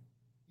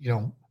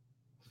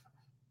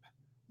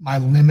my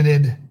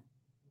limited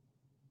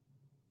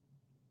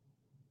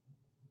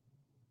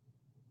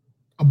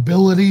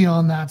ability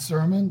on that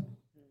sermon,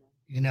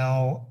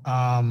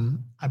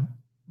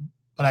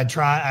 but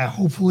I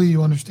hopefully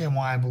you understand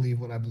why I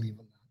believe what I believe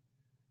in.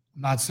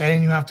 I'm not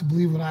saying you have to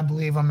believe what I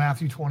believe on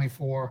Matthew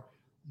 24.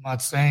 I'm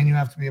not saying you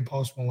have to be a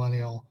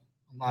post-millennial.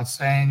 I'm not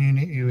saying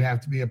you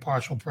have to be a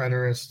partial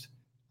preterist.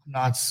 I'm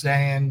not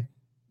saying,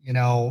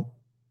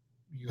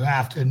 you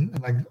have to,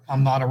 like,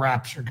 I'm not a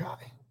rapture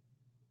guy.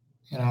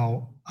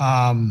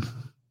 None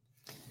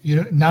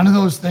of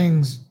those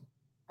things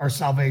are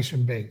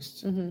salvation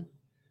based.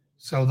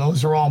 So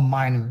those are all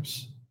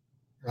minors,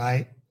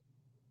 right?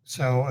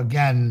 So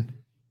again,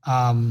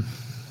 well,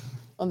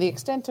 the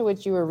extent to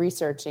which you were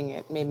researching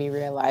it made me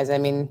realize, I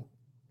mean,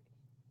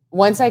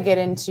 once I get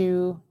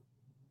into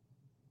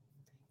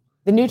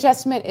the New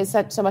Testament is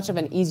so much of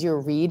an easier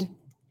read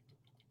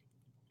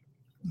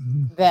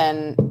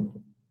than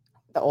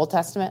the Old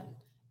Testament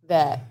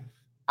that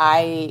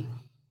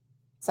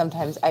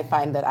sometimes I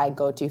find that I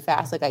go too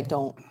fast. Like I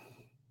don't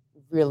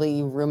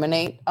really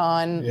ruminate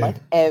on like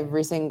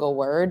every single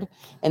word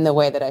in the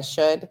way that I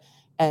should.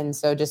 And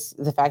so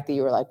just the fact that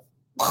you were like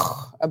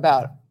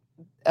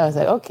I was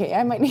like, okay,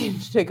 I might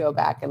need to go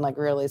back and like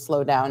really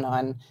slow down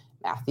on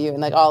Matthew and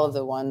like all of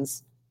the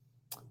ones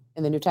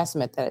in the New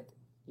Testament that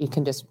you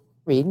can just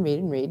read and read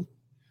and read.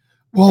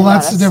 Well,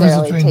 that's the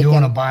difference between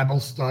doing a Bible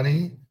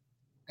study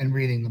and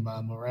reading the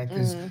Bible, right?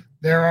 Because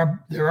there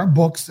are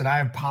books that I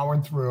have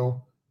powered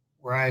through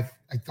where I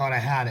thought I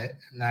had it,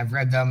 and I've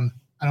read them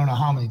I don't know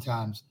how many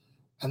times,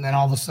 and then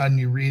all of a sudden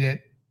you read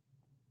it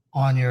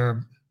on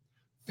your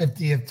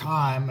 50th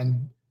time,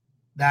 and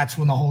that's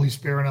when the Holy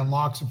Spirit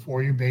unlocks it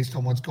for you based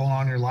on what's going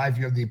on in your life.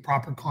 You have the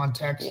proper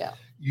context. Yeah.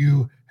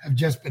 You have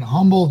just been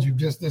humbled. You've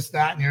just this,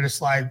 that, and you're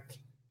just like,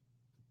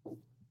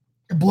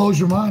 it blows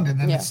your mind. And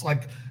then it's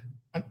like,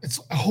 it's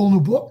a whole new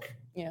book.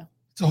 Yeah.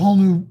 It's a whole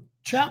new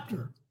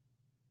chapter.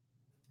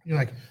 You're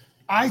like,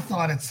 I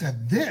thought it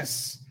said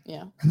this.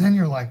 Yeah. And then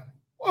you're like,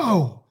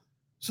 whoa.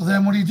 So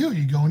then what do?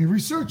 You go and you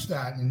research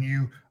that and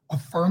you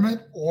affirm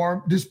it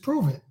or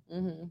disprove it.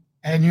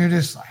 And you're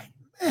just like,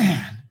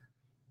 man,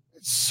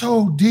 it's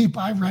so deep.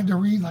 I've had to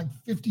read like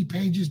 50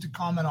 pages to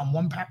comment on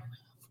one paragraph.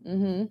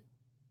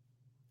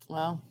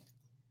 Well,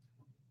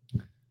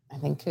 I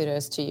think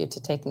kudos to you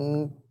to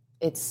taking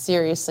it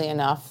seriously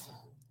enough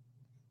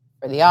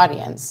for the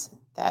audience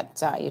that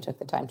you took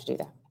the time to do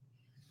that.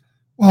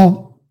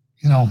 Well,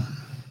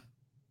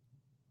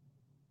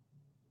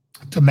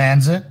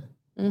 demands it.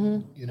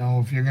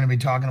 If you're going to be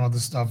talking about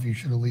this stuff, you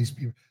should at least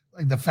be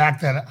like the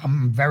fact that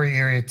I'm very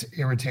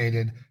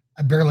irritated.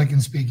 I barely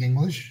can speak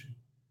English,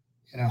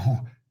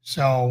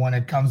 So when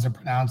it comes to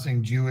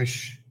pronouncing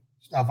Jewish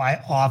stuff,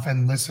 I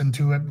often listen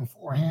to it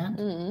beforehand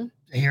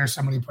to hear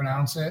somebody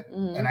pronounce it,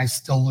 and I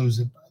still lose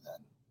it by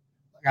then.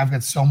 Like I've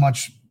got so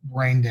much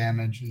brain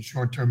damage and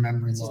short-term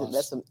memory loss.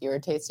 That's what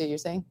irritates you, you're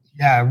saying?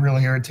 Yeah, it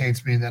really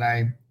irritates me that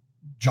I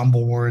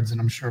jumble words,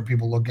 and I'm sure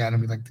people look at it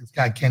and be like, this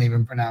guy can't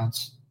even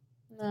pronounce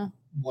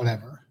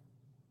whatever.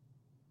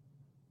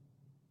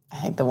 I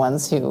think the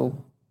ones who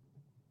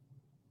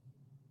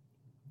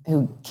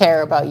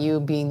care about you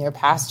being their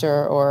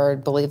pastor or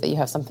believe that you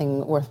have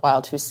something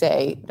worthwhile to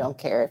say don't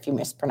care if you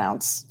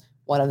mispronounce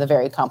one of the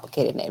very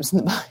complicated names in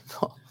the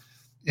Bible.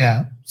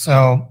 Yeah.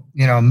 So,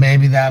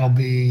 maybe that'll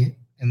be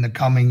in the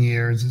coming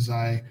years as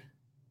my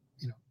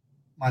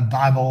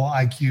Bible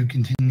IQ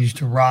continues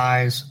to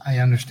rise. I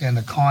understand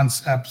the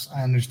concepts.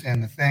 I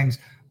understand the things.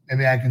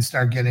 Maybe I can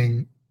start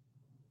getting,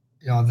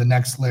 the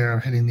next layer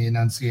of hitting the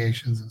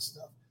enunciations and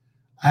stuff.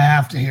 I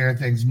have to hear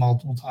things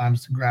multiple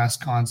times to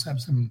grasp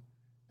concepts in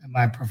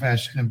my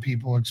profession, and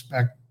people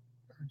expect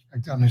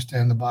to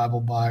understand the Bible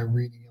by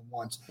reading it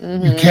once.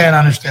 You can't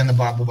understand the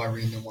Bible by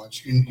reading it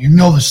once. You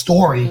know the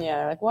story.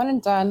 Yeah, like one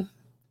and done.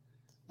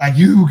 Like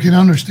you can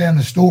understand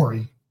the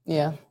story.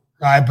 Yeah.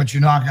 Right, but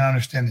you're not going to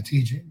understand the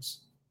teachings.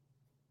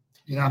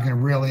 You're not going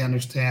to really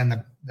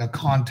understand the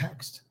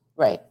context.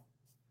 Right.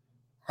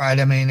 Right.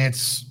 I mean,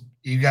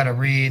 you got to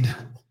read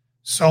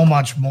so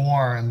much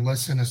more and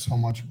listen to so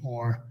much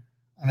more.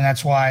 I mean,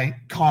 that's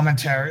why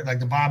commentary, like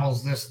the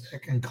Bible's this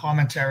thick, and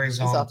commentaries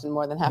on often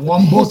more than half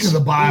one book of the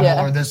Bible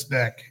are this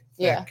thick.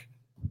 Yeah.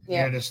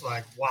 You're just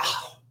like,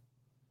 wow.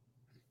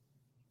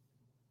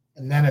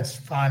 And then it's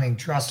finding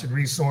trusted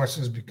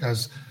resources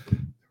because there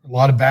are a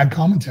lot of bad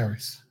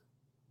commentaries.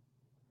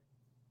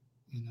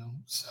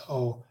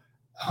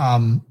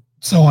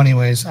 So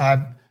anyways,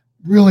 I've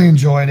really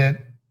enjoyed it.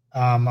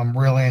 I'm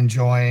really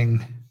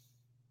enjoying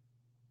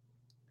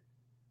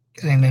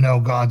getting to know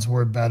God's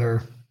word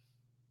better.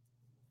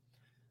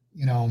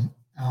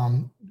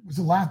 Was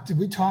the last? Did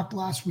we talk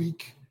last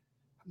week?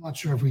 I'm not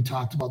sure if we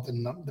talked about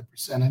the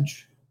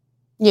percentage.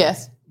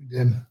 Yes. We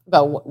did.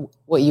 About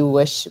what you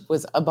wish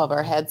was above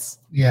our heads.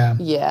 Yeah.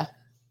 Yeah.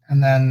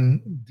 And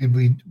then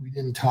we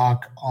didn't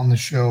talk on the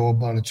show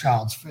about a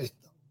child's faith,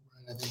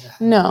 though, right?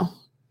 No,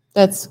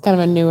 that's kind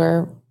of a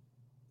newer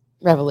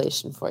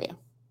revelation for you.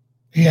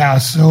 Yeah.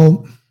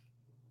 So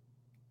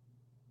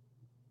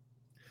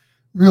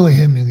really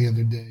hit me the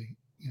other day.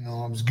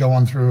 I was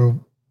going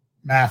through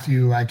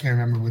Matthew, I can't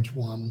remember which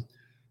one,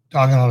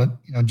 talking about,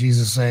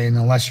 Jesus saying,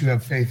 unless you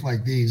have faith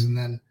like these, and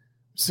then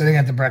sitting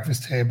at the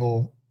breakfast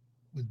table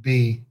with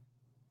B,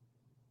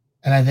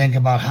 and I think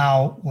about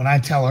how when I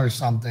tell her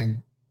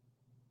something,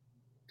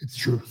 it's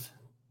truth.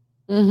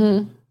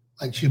 Mm-hmm.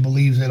 Like she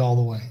believes it all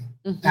the way.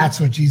 Mm-hmm. That's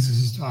what Jesus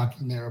is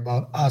talking there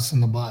about us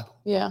in the Bible.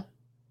 Yeah.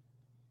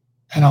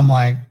 And I'm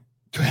like,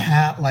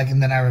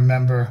 and then I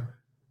remember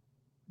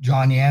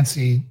John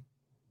Yancey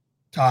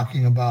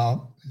talking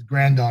about his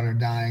granddaughter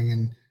dying,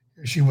 and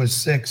she was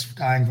 6,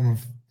 dying from a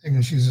thing,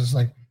 and she's just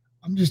like,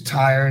 I'm just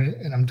tired,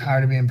 and I'm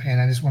tired of being in pain.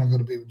 I just want to go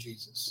to be with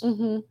Jesus.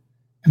 Mm-hmm.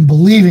 And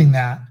believing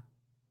that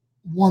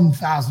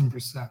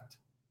 1,000%.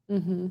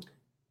 Mm-hmm.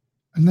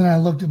 And then I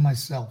looked at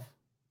myself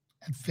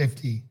at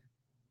 50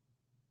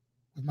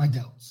 with my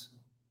doubts.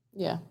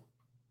 Yeah.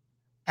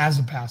 As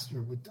a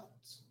pastor with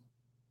doubts.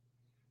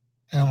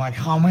 And I'm like,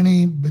 how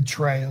many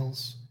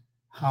betrayals,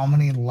 how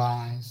many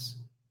lies,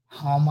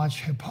 how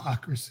much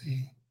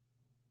hypocrisy,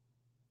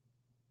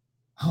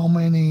 how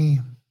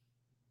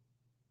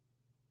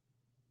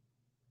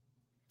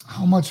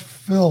much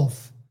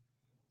filth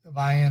have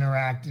I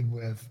interacted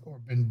with or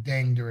been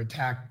dinged or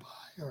attacked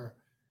by, or,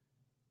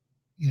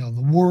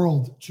 the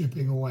world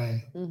chipping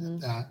away Mm-hmm.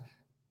 at that,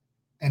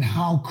 and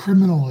how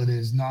criminal it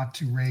is not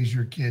to raise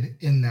your kid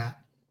in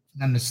that,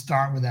 and then to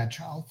start with that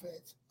child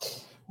faith.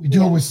 We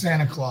do it with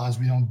Santa Claus.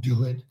 We don't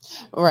do it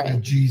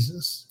with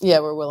Jesus. Yeah,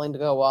 we're willing to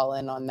go all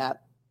in on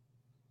that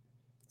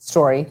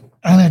story.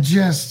 And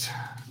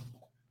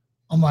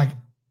I'm like,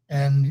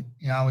 and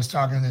I was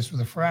talking this with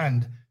a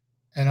friend,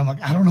 and I'm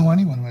like, I don't know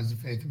anyone who has the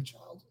faith of a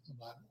child in the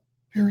Bible.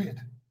 Period.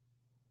 I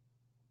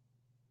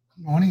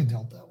don't know any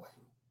adult that way.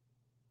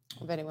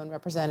 Of anyone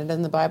represented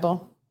in the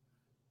Bible?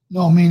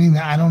 No, meaning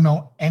that I don't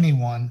know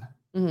anyone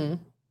Mm-hmm.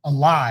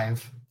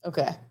 alive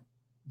Okay.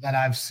 that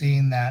I've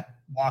seen that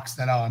walks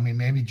that out. I mean,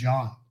 maybe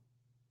John,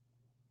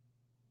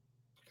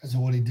 because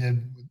of what he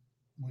did,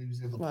 what he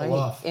was able to pull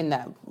off. In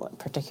that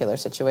particular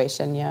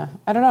situation, yeah.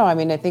 I don't know. I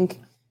mean, I think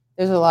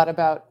there's a lot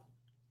about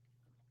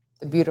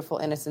the beautiful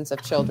innocence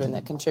of children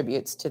that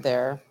contributes to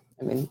that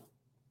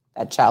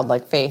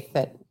childlike faith,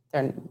 that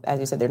they're, as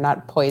you said, they're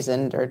not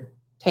poisoned or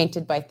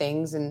tainted by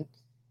things. And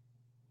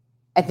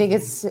I think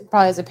it's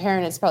probably, as a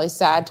parent, it's probably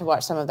sad to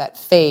watch some of that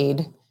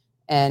fade.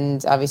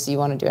 And obviously you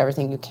want to do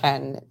everything you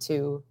can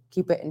to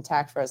keep it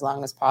intact for as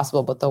long as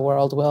possible, but the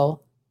world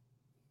will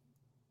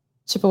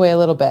chip away a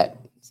little bit.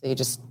 So you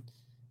just,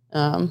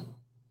 I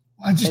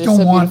just it's don't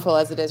so want, beautiful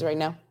as it is right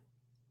now.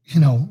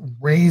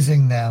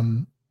 raising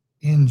them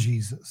in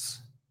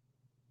Jesus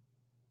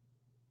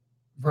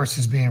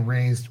versus being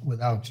raised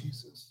without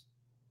Jesus.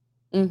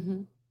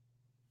 Mm-hmm.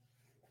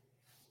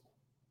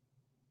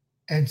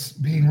 It's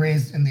being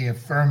raised in the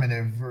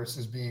affirmative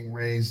versus being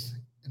raised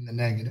in the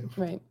negative.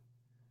 Right.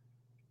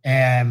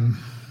 And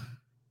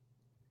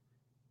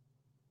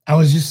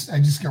I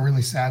just got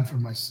really sad for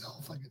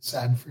myself. I get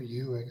sad for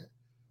you. I get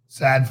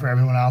sad for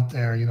everyone out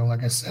there.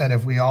 Like I said,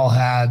 if we all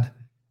had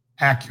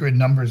accurate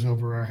numbers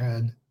over our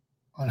head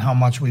on how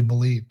much we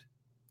believed,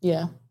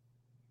 Yeah.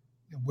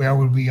 where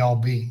would we all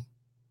be?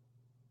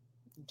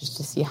 Just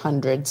to see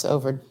hundreds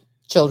over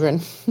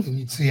children. And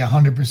you'd see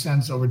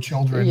 100% over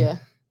children. Yeah.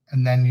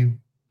 And then you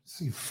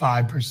see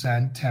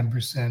 5%,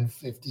 10%,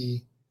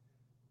 50,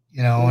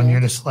 and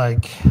you're just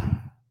like,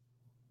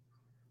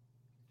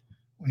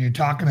 when you're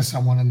talking to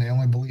someone and they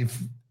only believe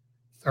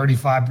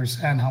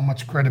 35%, how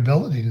much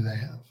credibility do they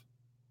have?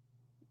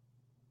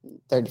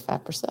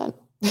 35%.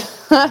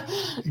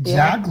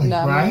 Exactly,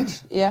 not right?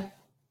 much. Yeah.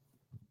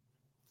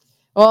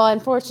 Well,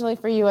 unfortunately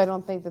for you, I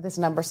don't think that this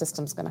number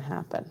system's going to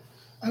happen.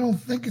 I don't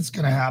think it's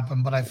going to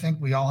happen, but I think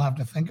we all have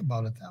to think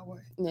about it that way.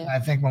 Yeah. And I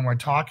think when we're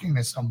talking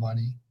to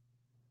somebody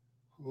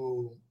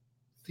who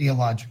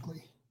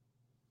theologically,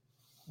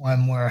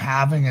 when we're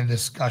having a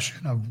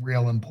discussion of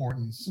real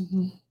importance,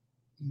 Mm-hmm.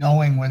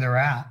 knowing where they're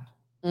at.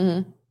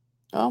 Mm-hmm.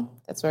 Well,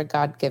 that's where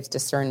God gives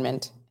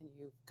discernment. And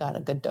you've got a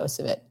good dose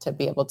of it to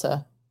be able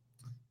to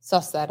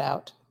suss that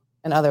out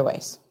in other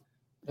ways.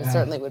 It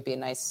certainly would be a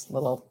nice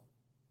little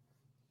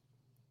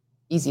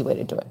easy way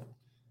to do it.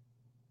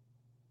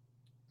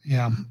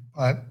 Yeah,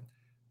 but,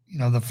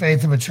 the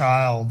faith of a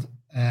child,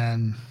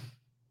 and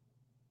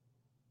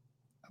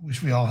I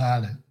wish we all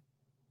had it.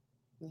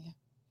 Yeah.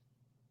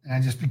 And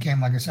I just became,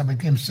 like I said,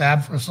 became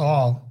sad for us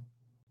all.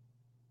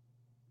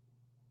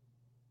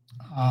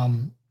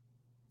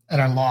 at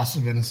our loss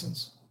of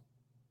innocence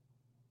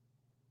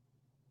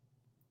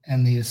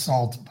and the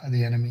assault by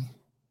the enemy.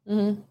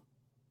 Mm-hmm.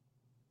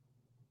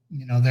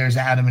 There's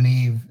Adam and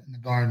Eve in the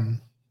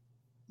garden,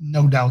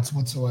 no doubts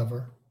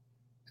whatsoever.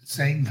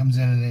 Satan comes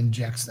in and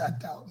injects that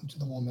doubt into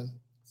the woman.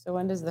 So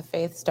when does the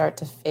faith start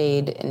to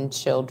fade in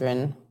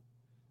children?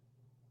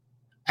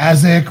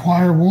 As they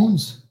acquire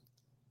wounds,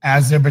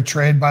 as they're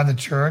betrayed by the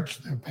church,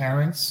 their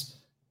parents,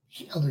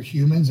 other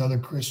humans, other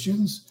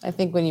Christians. I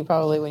think when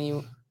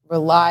you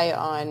rely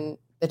on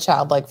the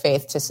childlike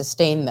faith to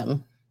sustain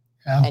them,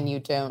 and you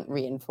don't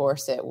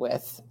reinforce it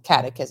with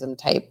catechism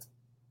type.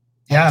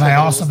 Yeah, and I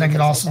also think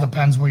it also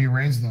depends where you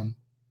raise them.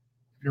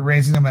 If you're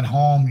raising them at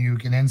home, you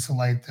can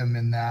insulate them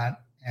in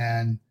that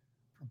and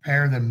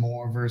prepare them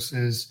more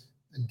versus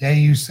the day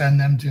you send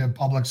them to a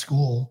public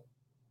school,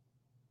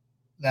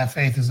 that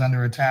faith is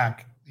under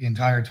attack the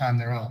entire time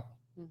they're out.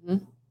 Mm-hmm.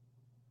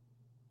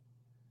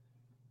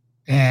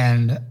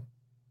 And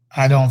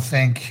I don't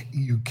think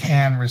you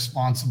can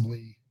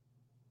responsibly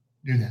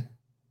do that.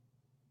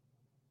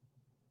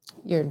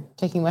 You're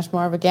taking much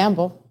more of a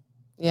gamble.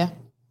 Yeah.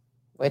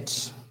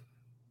 Which,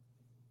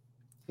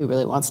 who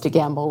really wants to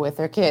gamble with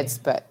their kids?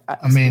 But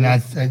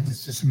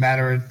it's just a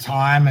matter of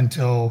time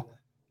until,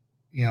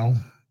 you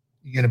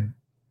get your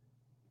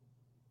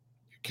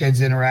kid's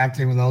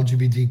interacting with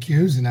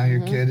LGBTQs, and now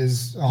your kid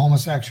is a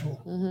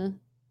homosexual. Mm-hmm.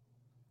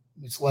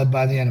 It's led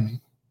by the enemy.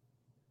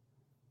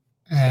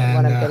 And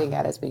what I'm getting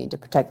at is we need to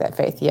protect that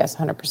faith. Yes,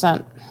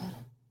 100%.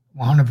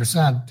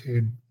 100%,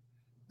 dude.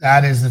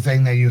 That is the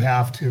thing that you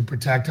have to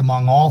protect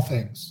among all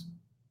things,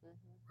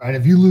 right?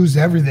 If you lose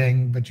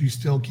everything, but you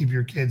still keep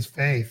your kid's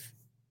faith,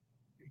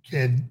 your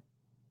kid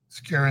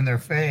secure in their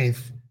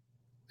faith,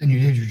 then you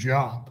did your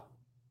job.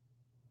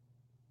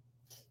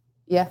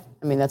 Yeah.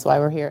 That's why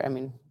we're here.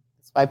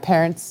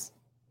 That's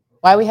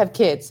why we have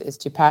kids is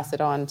to pass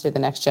it on to the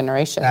next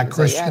generation. That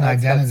Christian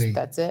identity.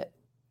 That's it.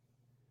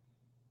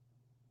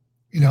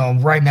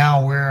 Right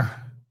now we're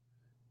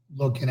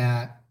looking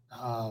at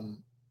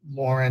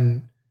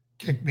Lauren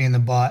kicked me in the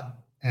butt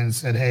and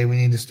said, hey, we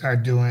need to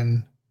start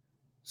doing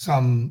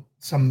some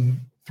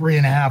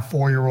 3.5,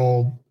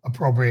 4-year-old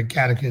appropriate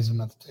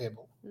catechism at the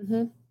table.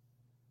 Mm-hmm.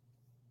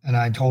 And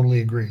I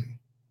totally agree.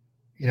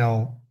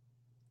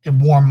 It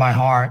warmed my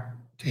heart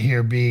to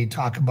hear B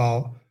talk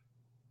about,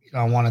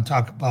 I want to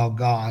talk about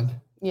God.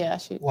 Yeah.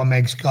 What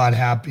makes God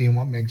happy and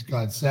what makes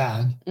God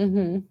sad.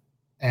 Mm-hmm.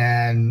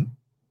 And,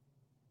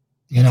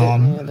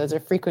 those are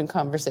frequent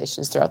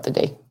conversations throughout the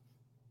day.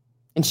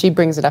 And she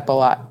brings it up a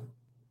lot.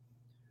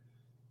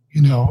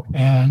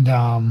 And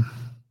I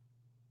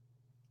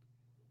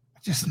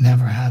just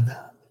never had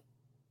that.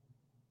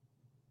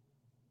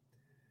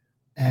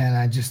 And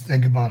I just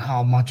think about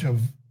how much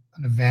of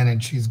an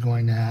advantage she's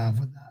going to have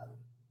with that.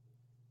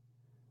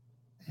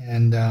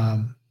 And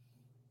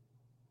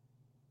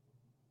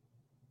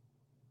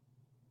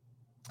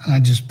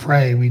I just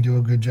pray we do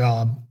a good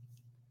job.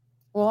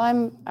 Well,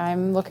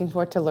 I'm looking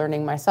forward to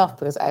learning myself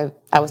because I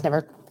was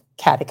never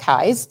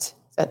catechized.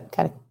 Is that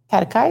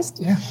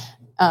catechized? Yeah.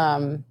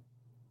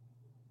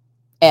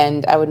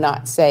 And I would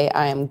not say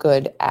I am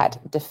good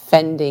at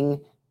defending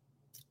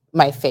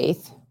my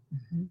faith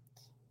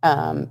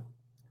in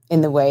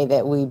the way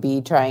that we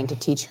be trying to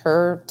teach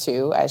her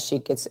to as she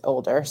gets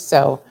older.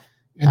 So,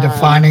 and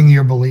defining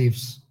your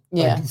beliefs,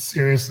 yeah,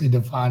 seriously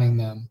defining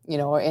them,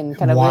 and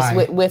kind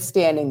of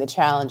withstanding the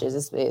challenges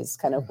is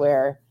kind of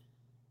where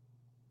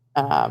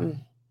I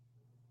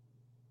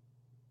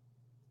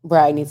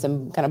need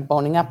some kind of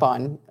boning up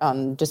on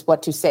just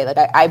what to say. Like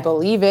I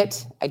believe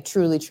it, I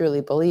truly,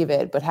 truly believe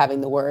it, but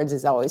having the words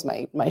is always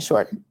my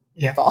shortfall.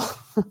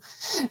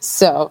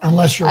 So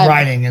unless you're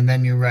writing, and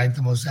then you write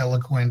the most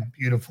eloquent,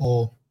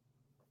 beautiful.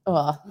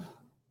 Well,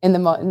 no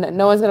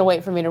one's going to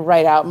wait for me to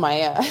write out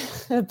my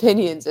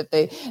opinions if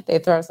they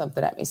throw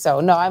something at me.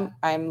 So no,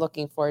 I'm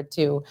looking forward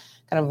to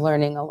kind of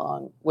learning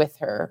along with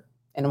her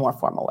in a more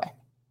formal way.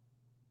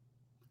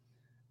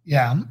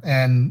 Yeah,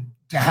 and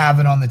to have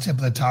it on the tip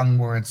of the tongue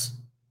where it's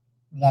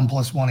 1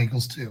 + 1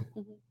 = 2,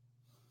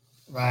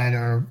 right?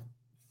 Or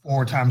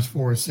 4 ×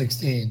 4 is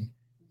 16.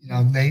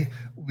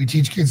 We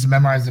teach kids to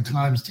memorize the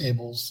times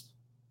tables.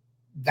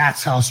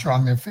 That's how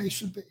strong their faith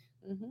should be.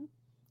 Mm-hmm.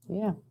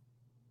 Yeah,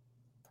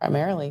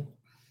 primarily,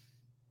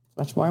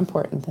 much more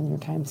important than your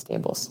times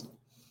tables.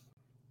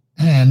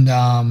 And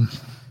I'm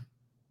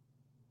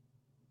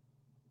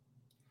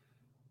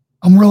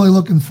really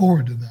looking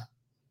forward to that.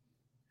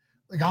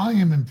 Like, I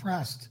am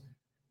impressed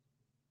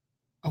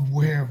of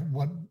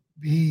what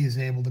B is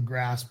able to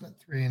grasp at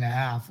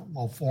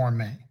 3.5, 4 in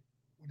May,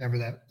 whatever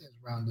that is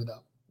rounded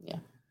up. Yeah,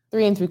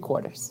 3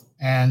 3/4.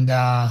 And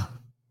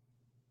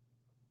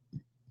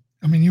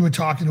you were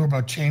talking to her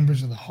about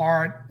chambers of the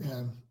heart.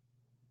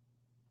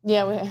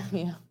 Yeah.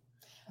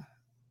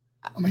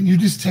 You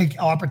just take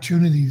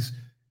opportunities.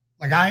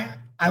 Like I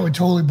would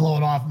totally blow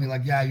it off and be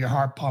like, yeah, your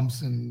heart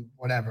pumps and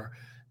whatever.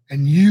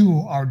 And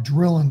you are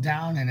drilling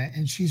down in it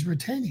and she's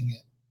retaining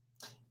it.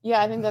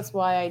 Yeah, I think that's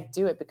why I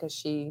do it,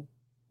 because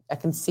I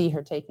can see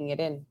her taking it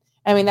in.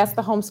 I mean, that's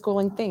the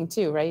homeschooling thing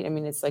too, right? I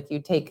mean, it's like you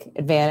take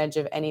advantage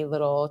of any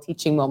little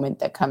teaching moment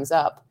that comes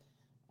up.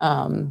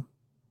 So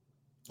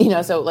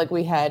like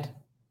we had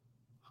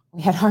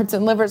hearts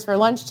and livers for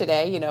lunch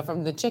today,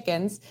 from the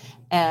chickens,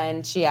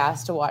 and she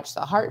asked to watch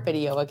the heart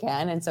video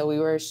again. And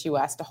so she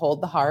asked to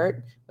hold the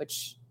heart,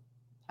 which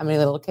how many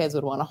little kids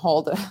would want to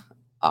hold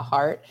a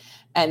heart?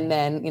 And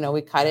then,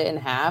 we cut it in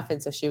half.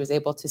 And so she was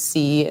able to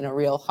see in a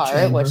real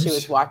heart what she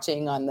was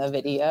watching on the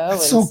video.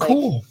 That's so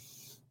cool.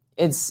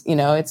 It's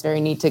very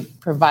neat to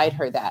provide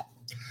her that.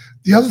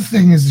 The other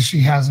thing is that she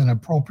has an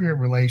appropriate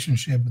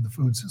relationship with the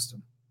food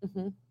system,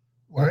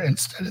 where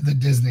instead of the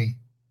Disney,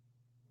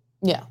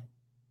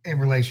 a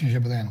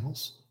relationship with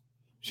animals,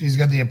 she's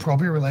got the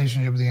appropriate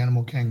relationship with the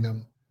animal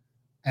kingdom,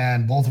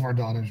 and both of our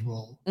daughters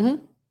will.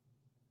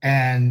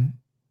 And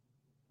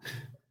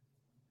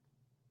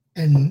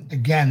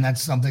again,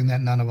 that's something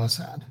that none of us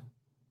had.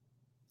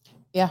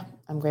 Yeah,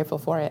 I'm grateful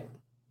for it.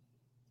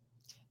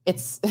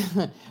 It's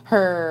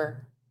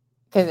her.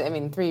 Because,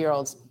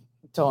 3-year-olds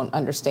don't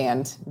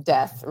understand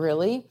death,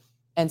 really.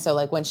 And so,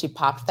 like, when she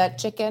popped that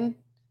chicken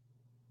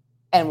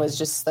and was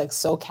just, like,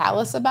 so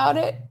callous about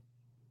it,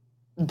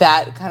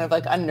 that kind of,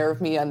 like, unnerved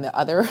me on the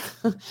other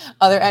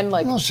end.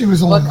 Like, well, she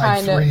was only,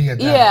 like, 3 at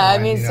that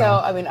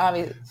point.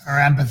 Obviously. Her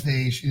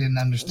empathy, she didn't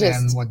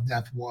understand what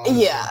death was.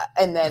 Yeah,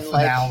 and then, the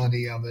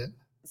finality of it.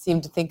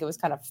 Seemed to think it was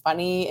kind of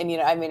funny. And,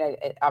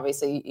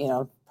 obviously,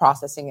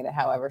 processing it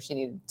however she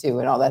needed to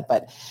and all that.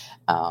 But,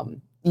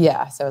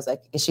 so I was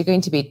like, is she going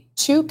to be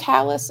too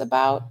callous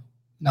about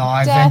No,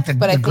 I death?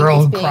 think the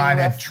girl who cried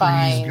at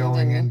trees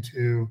going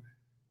into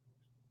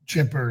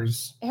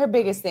chippers. Her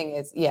biggest thing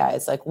is,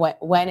 it's like,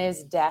 when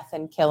is death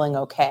and killing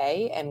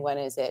okay? And when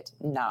is it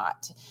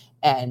not?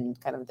 And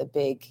kind of the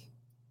big,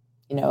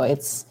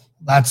 that's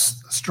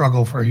a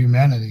struggle for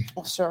humanity.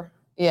 Well, sure.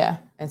 Yeah.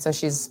 And so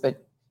it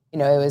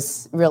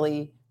was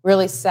really,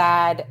 really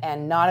sad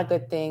and not a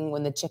good thing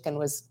when the chicken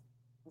was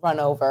run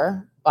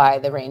over by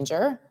the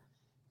ranger.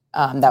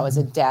 That was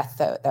a death.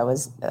 That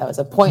was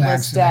a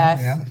pointless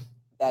death. Yeah.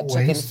 That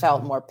chicken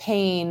felt more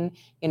pain.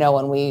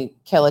 When we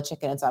kill a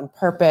chicken, it's on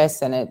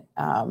purpose and it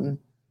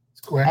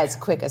as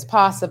quick as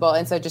possible.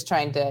 And so just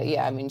trying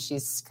to,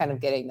 she's kind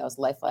of getting those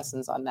life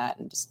lessons on that,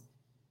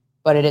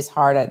 but it is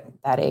hard at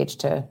that age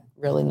to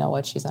really know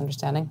what she's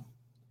understanding.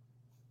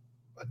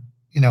 But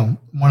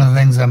one of the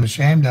things I'm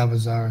ashamed of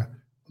is our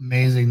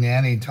amazing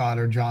nanny taught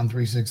her John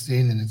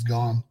 3:16, and it's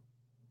gone.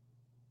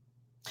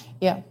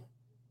 Yeah,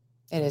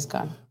 it is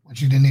gone.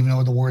 She didn't even know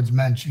what the words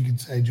meant. She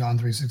could say John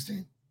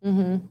 3:16.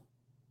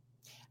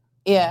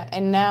 Yeah,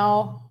 and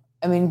now,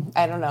 I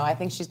don't know. I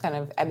think she's kind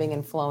of ebbing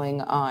and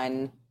flowing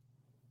on.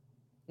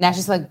 Now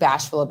she's like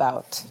bashful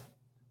about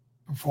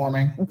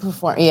performing.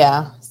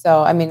 Yeah.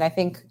 So I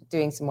think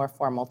doing some more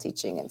formal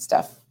teaching and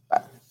stuff,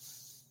 but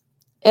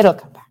it'll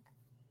come back.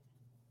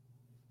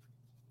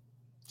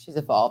 She's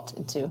evolved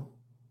into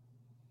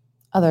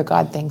other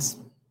God things.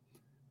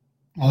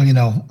 Well,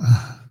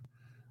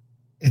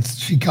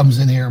 she comes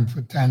in here and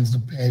pretends to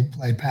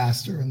play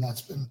pastor, and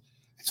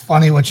it's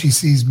funny what she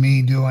sees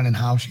me doing and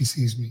how she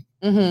sees me.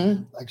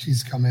 Like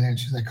she's coming in,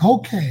 she's like,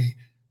 okay,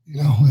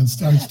 and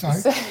starts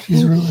talking.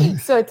 She's really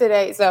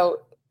so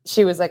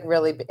she was like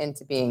really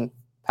into being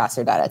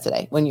Pastor Dada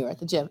today when you were at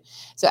the gym.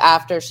 So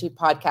after she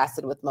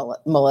podcasted with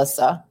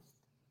Melissa,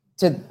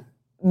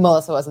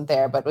 Melissa wasn't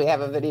there, but we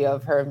have a video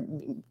of her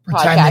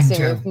podcasting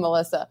with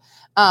Melissa.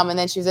 And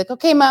then she was like,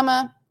 okay,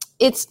 Mama,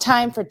 it's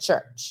time for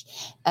church.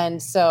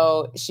 And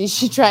so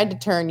she tried to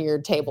turn your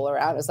table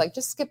around. It was like,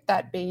 just skip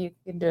that B, you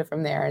can do it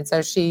from there. And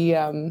so she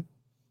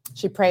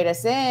prayed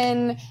us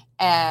in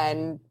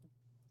and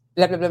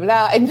blah, blah, blah,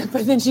 blah.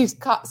 But then she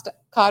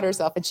caught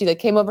herself and she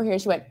came over here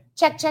and she went,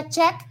 check, check,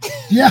 check.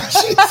 Yeah.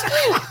 She's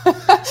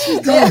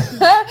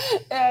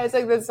yeah, it's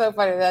like, that's so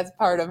funny. That's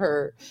part of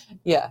her.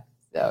 Yeah.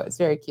 So it's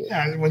very cute.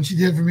 Yeah. When she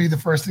did for me, the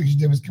first thing she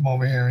did was come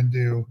over here and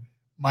do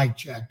mic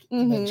check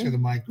to make sure the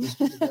mic was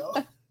good to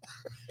go.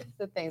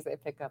 The things they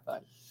pick up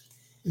on.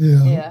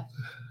 Yeah.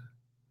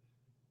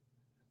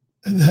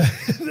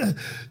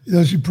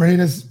 And she prayed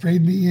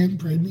me in,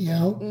 prayed me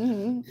out.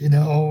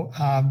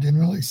 Didn't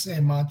really say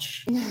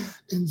much.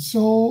 And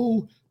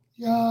so,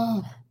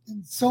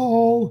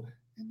 So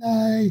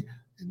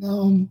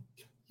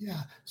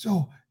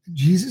in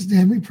Jesus'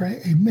 name we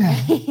pray,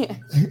 amen.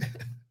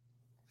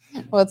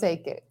 We'll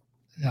take it.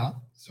 Yeah.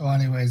 So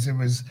anyways,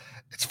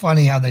 it's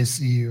funny how they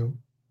see you.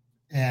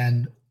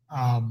 And,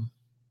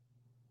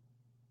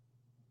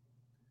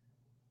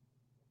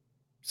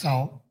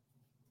 so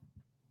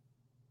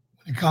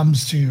when it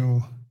comes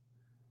to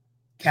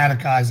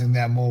catechizing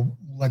them, we'll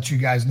let you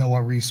guys know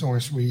what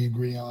resource we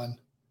agree on.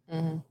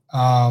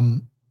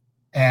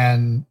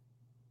 And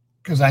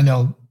because I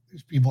know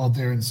there's people out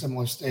there in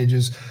similar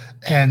stages.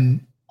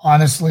 And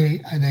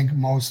honestly, I think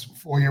most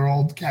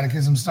 4-year-old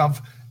catechism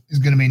stuff is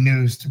going to be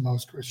news to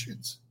most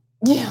Christians.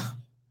 Yeah.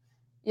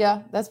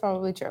 Yeah, that's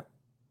probably true.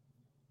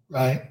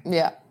 Right?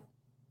 Yeah.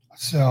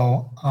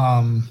 So,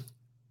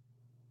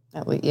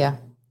 yeah.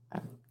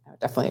 I would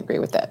definitely agree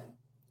with that.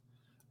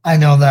 I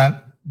know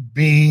that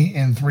B,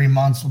 in 3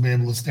 months, will be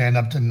able to stand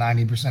up to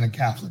 90% of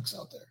Catholics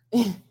out there.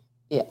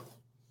 Yeah.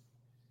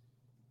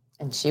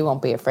 And she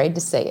won't be afraid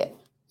to say it.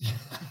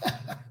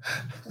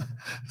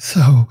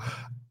 So,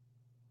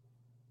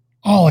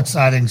 all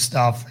exciting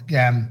stuff.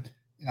 Again,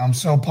 I'm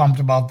so pumped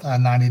about the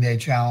 90-day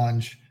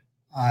challenge.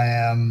 I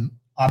am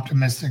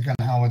optimistic on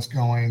how it's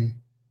going.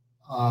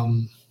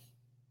 Another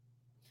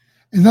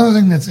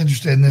thing that's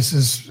interesting, this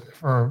is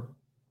for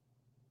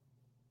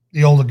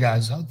the older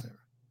guys out there.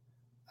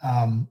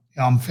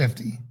 I'm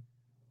 50,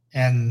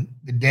 and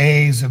the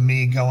days of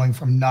me going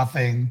from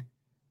nothing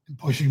and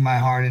pushing my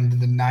heart into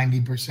the 90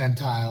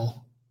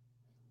 percentile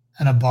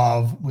and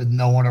above with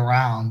no one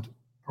around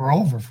are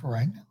over for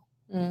right now.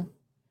 Mm.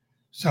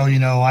 So,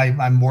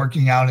 I'm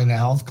working out in a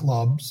health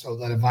club so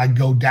that if I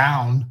go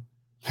down,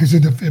 there's a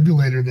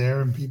defibrillator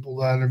there and people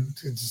that are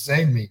to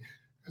save me.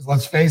 Because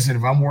let's face it,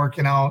 if I'm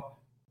working out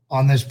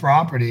on this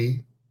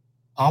property,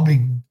 I'll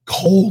be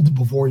cold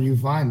before you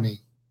find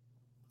me.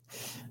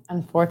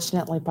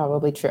 Unfortunately,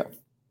 probably true.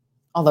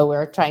 Although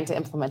we're trying to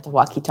implement a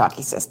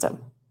walkie-talkie system.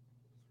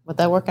 Would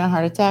that work in a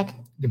heart attack?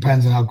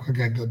 Depends on how quick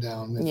I go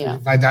down.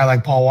 If I die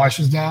like Paul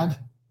Wash's dad,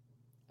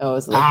 it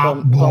was like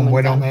boom,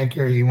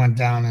 Widowmaker, he went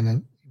down and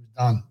then he was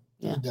done.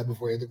 Yeah. He was dead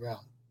before he hit the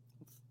ground.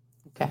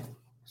 Okay.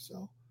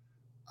 So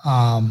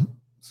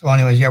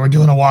anyways, we're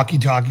doing a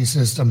walkie-talkie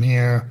system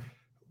here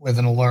with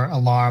an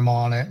alarm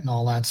on it and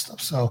all that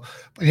stuff. So,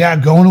 but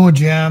going to a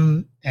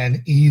gym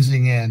and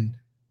easing in.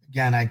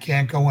 Again, I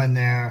can't go in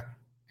there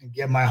and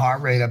get my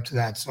heart rate up to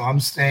that. So I'm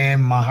staying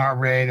my heart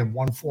rate of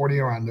 140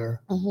 or under,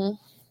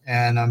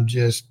 and I'm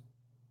just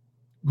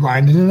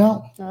grinding it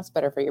out. That's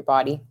better for your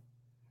body.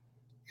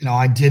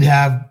 I did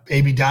have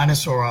baby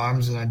dinosaur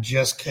arms, and I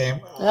just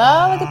came.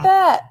 Oh, look at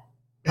that.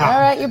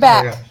 All right, you're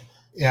back.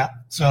 Yeah.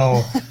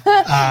 So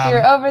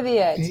you're over the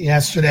edge.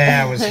 Yesterday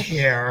I was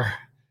here.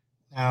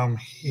 Now I'm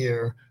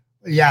here.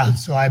 Yeah.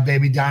 So I have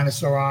baby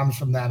dinosaur arms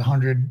from that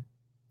 100,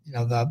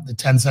 the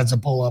 10 sets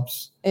of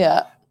pull-ups.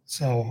 Yeah.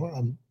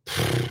 So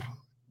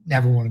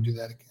never want to do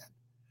that again.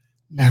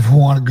 Never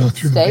want to go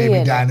through the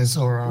baby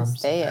dinosaur arms.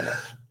 Stay in it.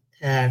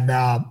 And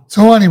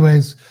so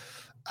anyways,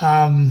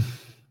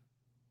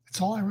 that's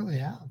all I really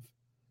have.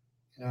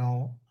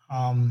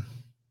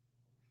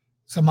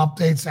 Some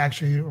updates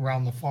actually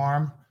around the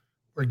farm.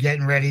 We're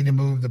getting ready to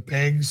move the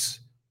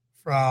pigs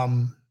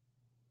from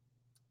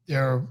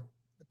the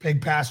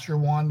pig pasture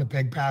 1 to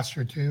pig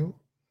pasture 2.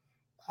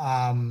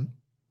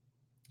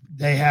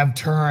 They have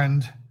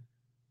turned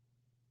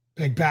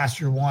pig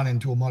pasture 1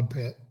 into a mud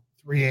pit,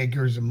 3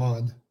 acres of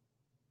mud.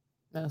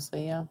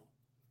 Mostly, yeah.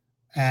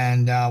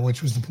 And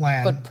which was the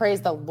plan. But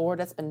praise the Lord,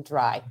 it's been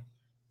dry.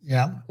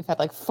 Yeah. We've had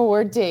like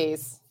 4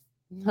 days.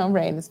 No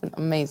rain. It's been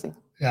amazing.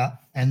 Yeah.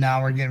 And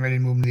now we're getting ready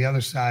to move them to the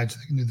other side so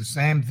they can do the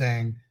same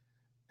thing.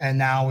 And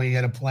now we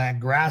got to plant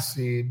grass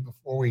seed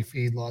before we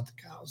feed lot the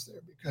cows there.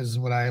 Because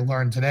what I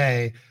learned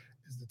today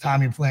is the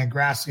time you plant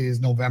grass seed is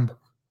November.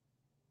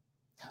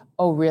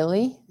 Oh,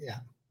 really? Yeah.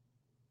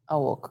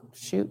 Oh, well,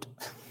 shoot.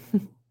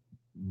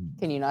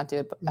 Can you not do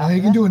it? No,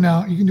 you can do it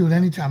now. You can do it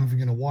anytime if you're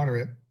going to water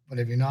it. But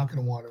if you're not going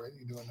to water it,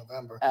 you do it in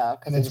November. Oh,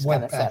 and it's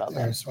wet back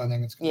there, so I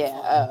think it's going to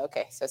Oh,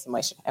 okay. So it's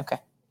moisture. Okay.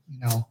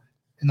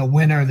 In the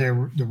winter,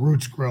 the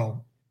roots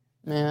grow.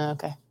 Yeah,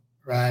 okay.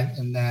 Right?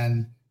 And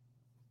then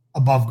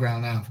above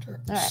ground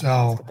after. All right,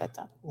 so, let's get that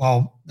done.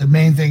 Well, the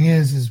main thing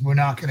is we're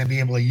not going to be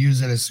able to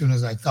use it as soon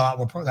as I thought.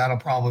 That'll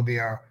probably be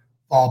our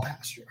fall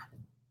pasture.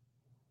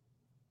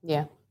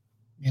 Yeah.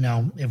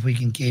 If we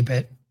can keep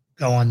it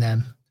going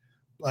then.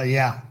 But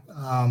yeah.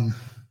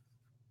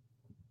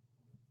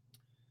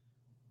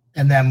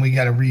 And then we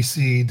got to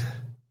reseed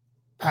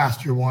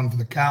pasture 1 for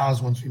the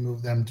cows once we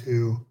move them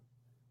to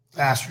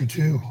pasture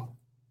 2.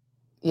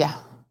 Yeah.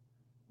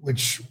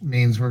 Which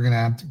means we're going to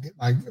have to get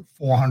like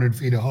 400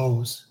 feet of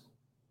hose.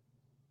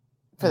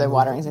 For their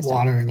watering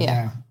system.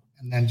 Yeah.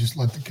 And then just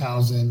let the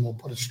cows in. We'll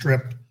put a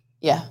strip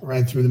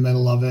right through the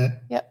middle of it.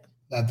 Yep.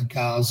 That the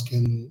cows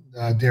can,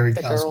 dairy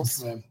cows can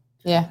swim.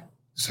 Yeah.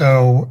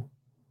 So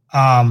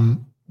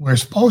we're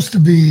supposed to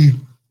be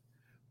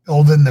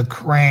building the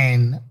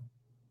crane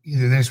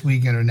either this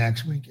weekend or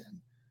next weekend.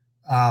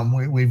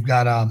 We've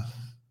got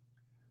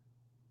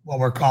what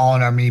we're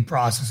calling our meat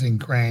processing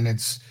crane.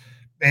 It's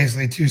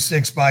basically 2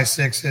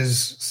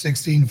 6x6s,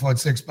 16-foot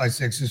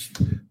 6x6s,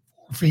 4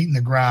 feet in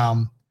the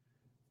ground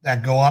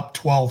that go up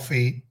 12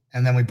 feet,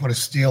 and then we put a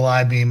steel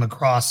I-beam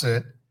across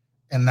it.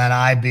 And that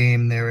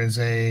I-beam, there is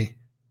a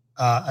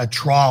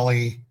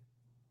trolley,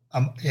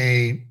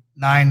 a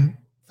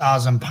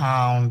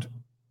 9,000-pound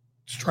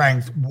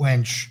strength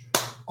winch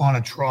on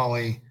a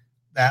trolley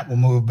that will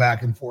move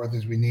back and forth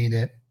as we need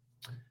it.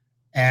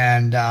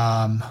 And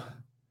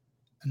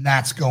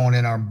that's going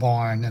in our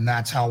barn, and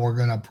that's how we're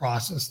going to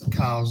process the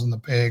cows and the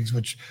pigs,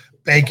 which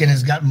Bacon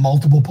has got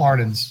multiple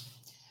pardons.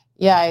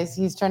 Yeah,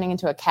 he's turning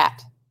into a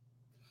cat.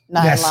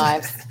 9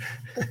 lives.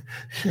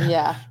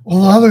 Yeah.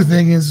 Well, the other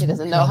thing is he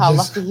doesn't know how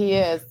lucky he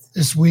is.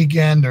 This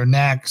weekend or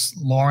next,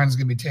 Lauren's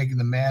going to be taking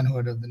the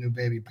manhood of the new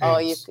baby pigs. Oh,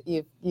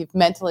 you've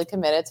mentally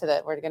committed to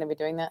that. We're going to be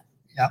doing that.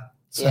 Yep.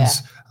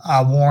 since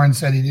Warren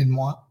said he didn't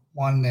want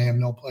one, they have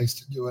no place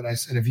to do it. I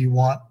said, if you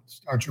want,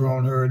 start your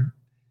own herd.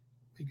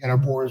 We got our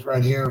boars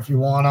right here if you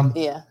want them.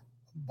 Yeah.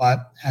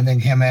 But I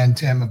think him and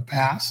Tim have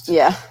passed.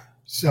 Yeah.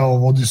 So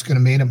we're just going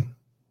to meet him.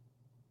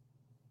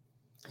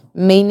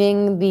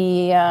 Meaning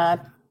the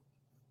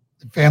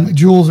family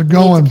jewels are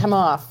going. need to come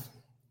off.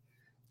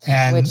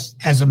 And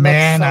as a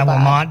man, I will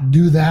not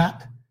do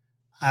that.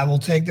 I will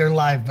take their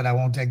life, but I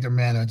won't take their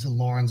manhood. So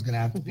Lauren's going to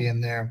have to be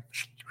in there.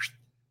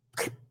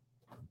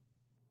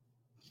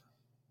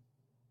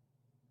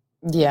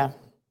 Yeah.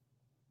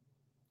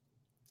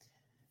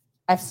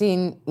 I've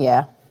seen,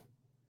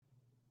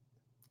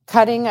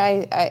 Cutting,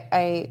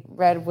 I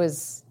read,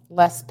 was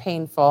less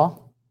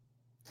painful.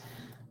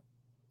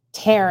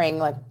 Tearing,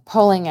 like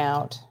pulling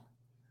out.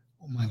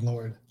 Oh my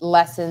Lord.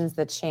 Lessens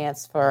the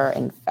chance for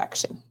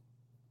infection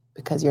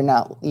because you're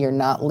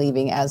not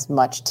leaving as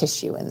much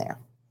tissue in there.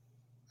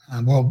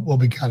 We'll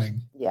be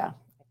cutting. Yeah,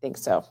 I think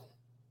so.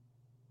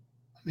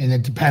 I mean,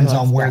 it depends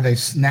on where they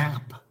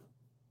snap.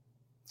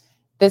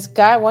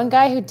 One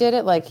guy who did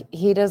it, like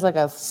he does like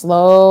a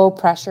slow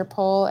pressure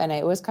pull, and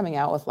it was coming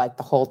out with like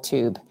the whole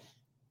tube.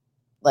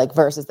 Like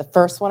versus the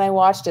first one I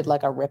watched did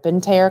like a rip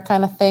and tear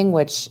kind of thing,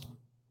 which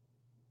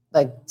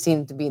like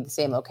seemed to be the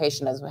same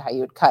location as how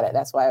you would cut it.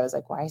 That's why I was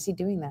like, why is he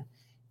doing that?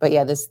 But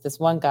yeah, this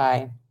one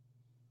guy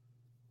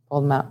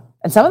pulled him out,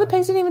 and some of the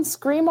pigs didn't even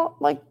scream.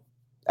 Like,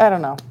 I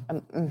don't know.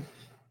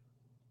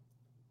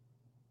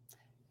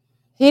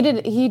 He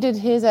did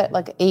his at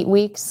like 8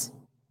 weeks.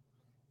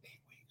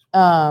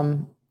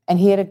 And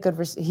he had a good,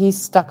 he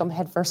stuck him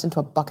head first into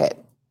a bucket,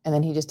 and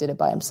then he just did it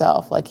by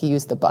himself. Like he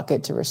used the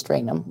bucket to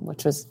restrain him,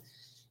 which was,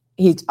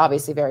 he's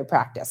obviously very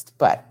practiced,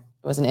 but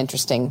it was an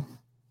interesting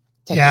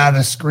technique. Yeah,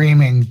 the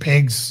screaming,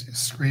 pigs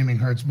screaming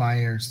hurts my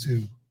ears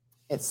too.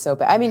 It's so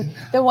bad. I mean,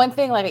 the one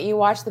thing, like you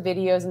watch the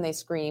videos and they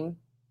scream,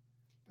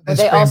 but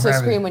they also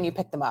scream when you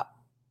pick them up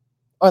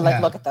or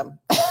like look at them.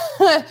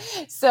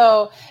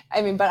 So,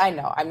 I mean, but I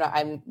know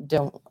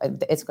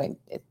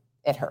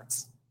it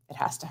hurts. It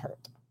has to hurt.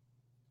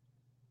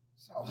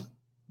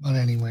 But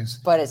anyways.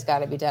 But it's got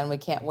to be done. We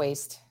can't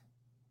waste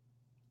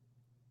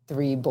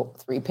three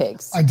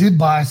pigs. I did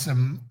buy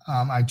some.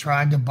 I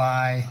tried to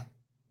buy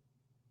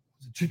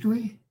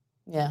chicory.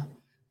 Yeah.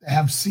 They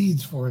have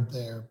seeds for it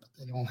there, but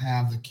they don't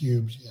have the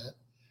cubes yet.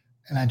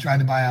 And I tried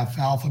to buy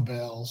alfalfa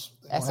bales.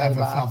 They don't have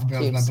alfalfa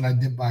bales, but I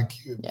did buy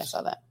cubes. Yeah, I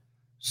saw that.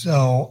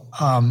 So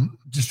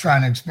just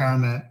trying to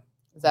experiment.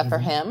 Is that for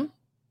him?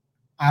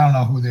 I don't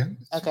know who they're.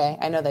 Okay,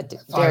 I know that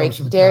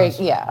dairy.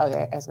 Yeah,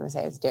 okay. I was going to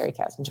say it's dairy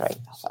cows enjoy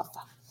alfalfa.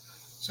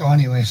 So,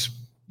 anyways,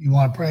 you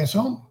want to pray us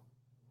home?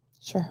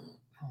 Sure.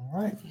 All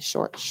right.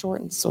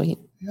 Short and sweet.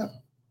 Yep.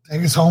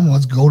 Take us home.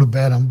 Let's go to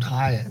bed. I'm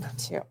tired. Me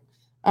too.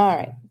 All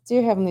right,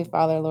 dear Heavenly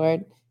Father,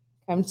 Lord,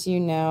 come to you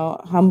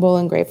now, humble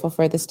and grateful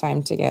for this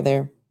time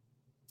together.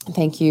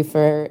 Thank you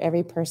for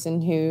every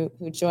person who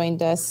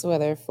joined us,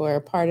 whether for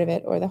a part of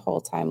it or the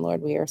whole time,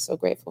 Lord. We are so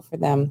grateful for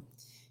them.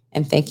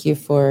 And thank you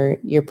for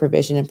your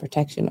provision and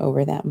protection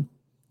over them.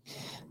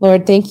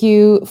 Lord, thank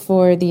you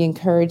for the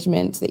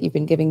encouragement that you've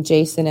been giving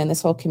Jason and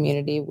this whole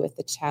community with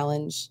the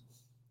challenge,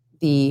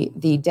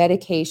 the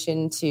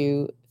dedication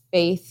to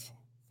faith,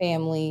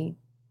 family,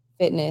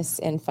 fitness,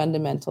 and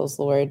fundamentals,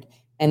 Lord,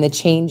 and the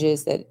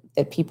changes that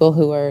people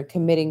who are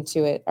committing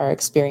to it are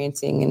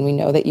experiencing. And we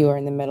know that you are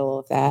in the middle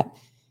of that.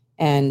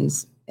 And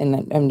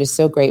I'm just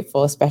so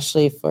grateful,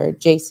 especially for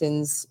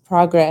Jason's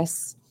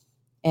progress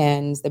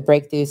and the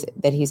breakthroughs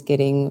that he's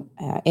getting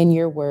in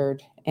your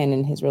word and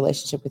in his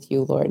relationship with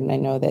you, Lord. And I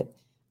know that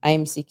I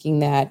am seeking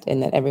that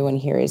and that everyone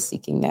here is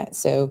seeking that.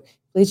 So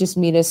please just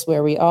meet us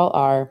where we all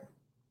are.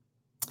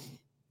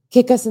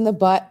 Kick us in the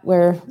butt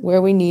where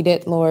we need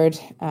it, Lord.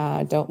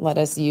 Don't let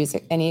us use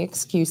any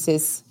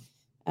excuses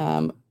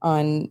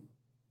on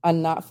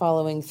not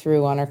following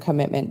through on our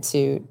commitment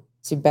to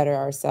better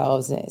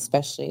ourselves, and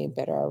especially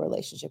better our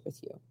relationship with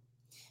you.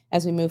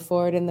 As we move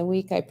forward in the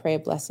week, I pray a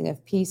blessing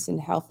of peace and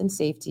health and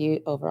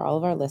safety over all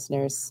of our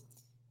listeners,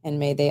 and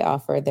may they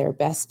offer their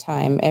best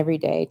time every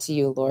day to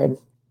you, Lord.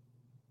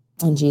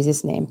 In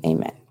Jesus' name,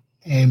 amen.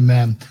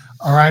 Amen.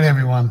 All right,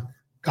 everyone.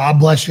 God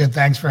bless you.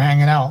 Thanks for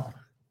hanging out.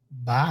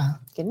 Bye.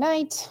 Good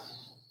night.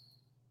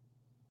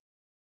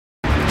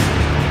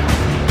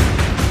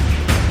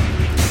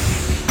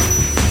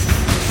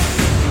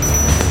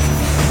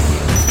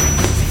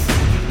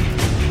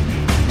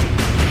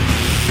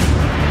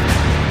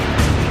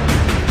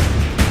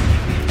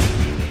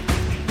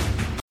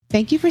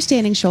 Thank you for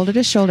standing shoulder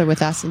to shoulder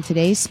with us in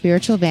today's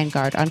Spiritual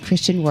Vanguard on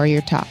Christian Warrior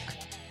Talk,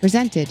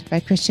 presented by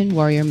Christian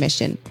Warrior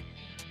Mission.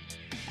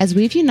 As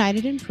we've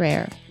united in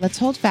prayer, let's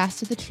hold fast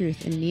to the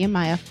truth in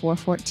Nehemiah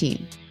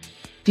 4:14.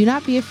 Do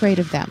not be afraid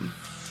of them.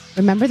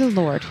 Remember the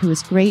Lord, who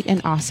is great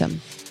and awesome,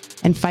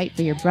 and fight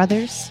for your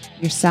brothers,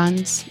 your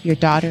sons, your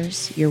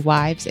daughters, your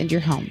wives, and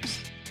your homes.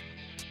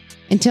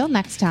 Until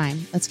next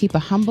time, let's keep a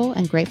humble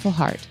and grateful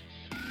heart,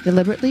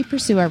 deliberately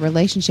pursue our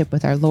relationship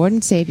with our Lord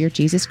and Savior,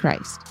 Jesus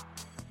Christ,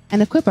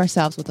 and equip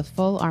ourselves with the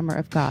full armor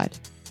of God.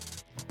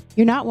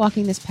 You're not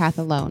walking this path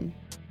alone.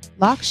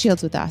 Lock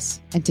shields with us,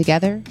 and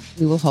together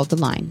we will hold the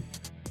line.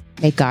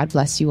 May God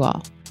bless you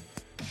all.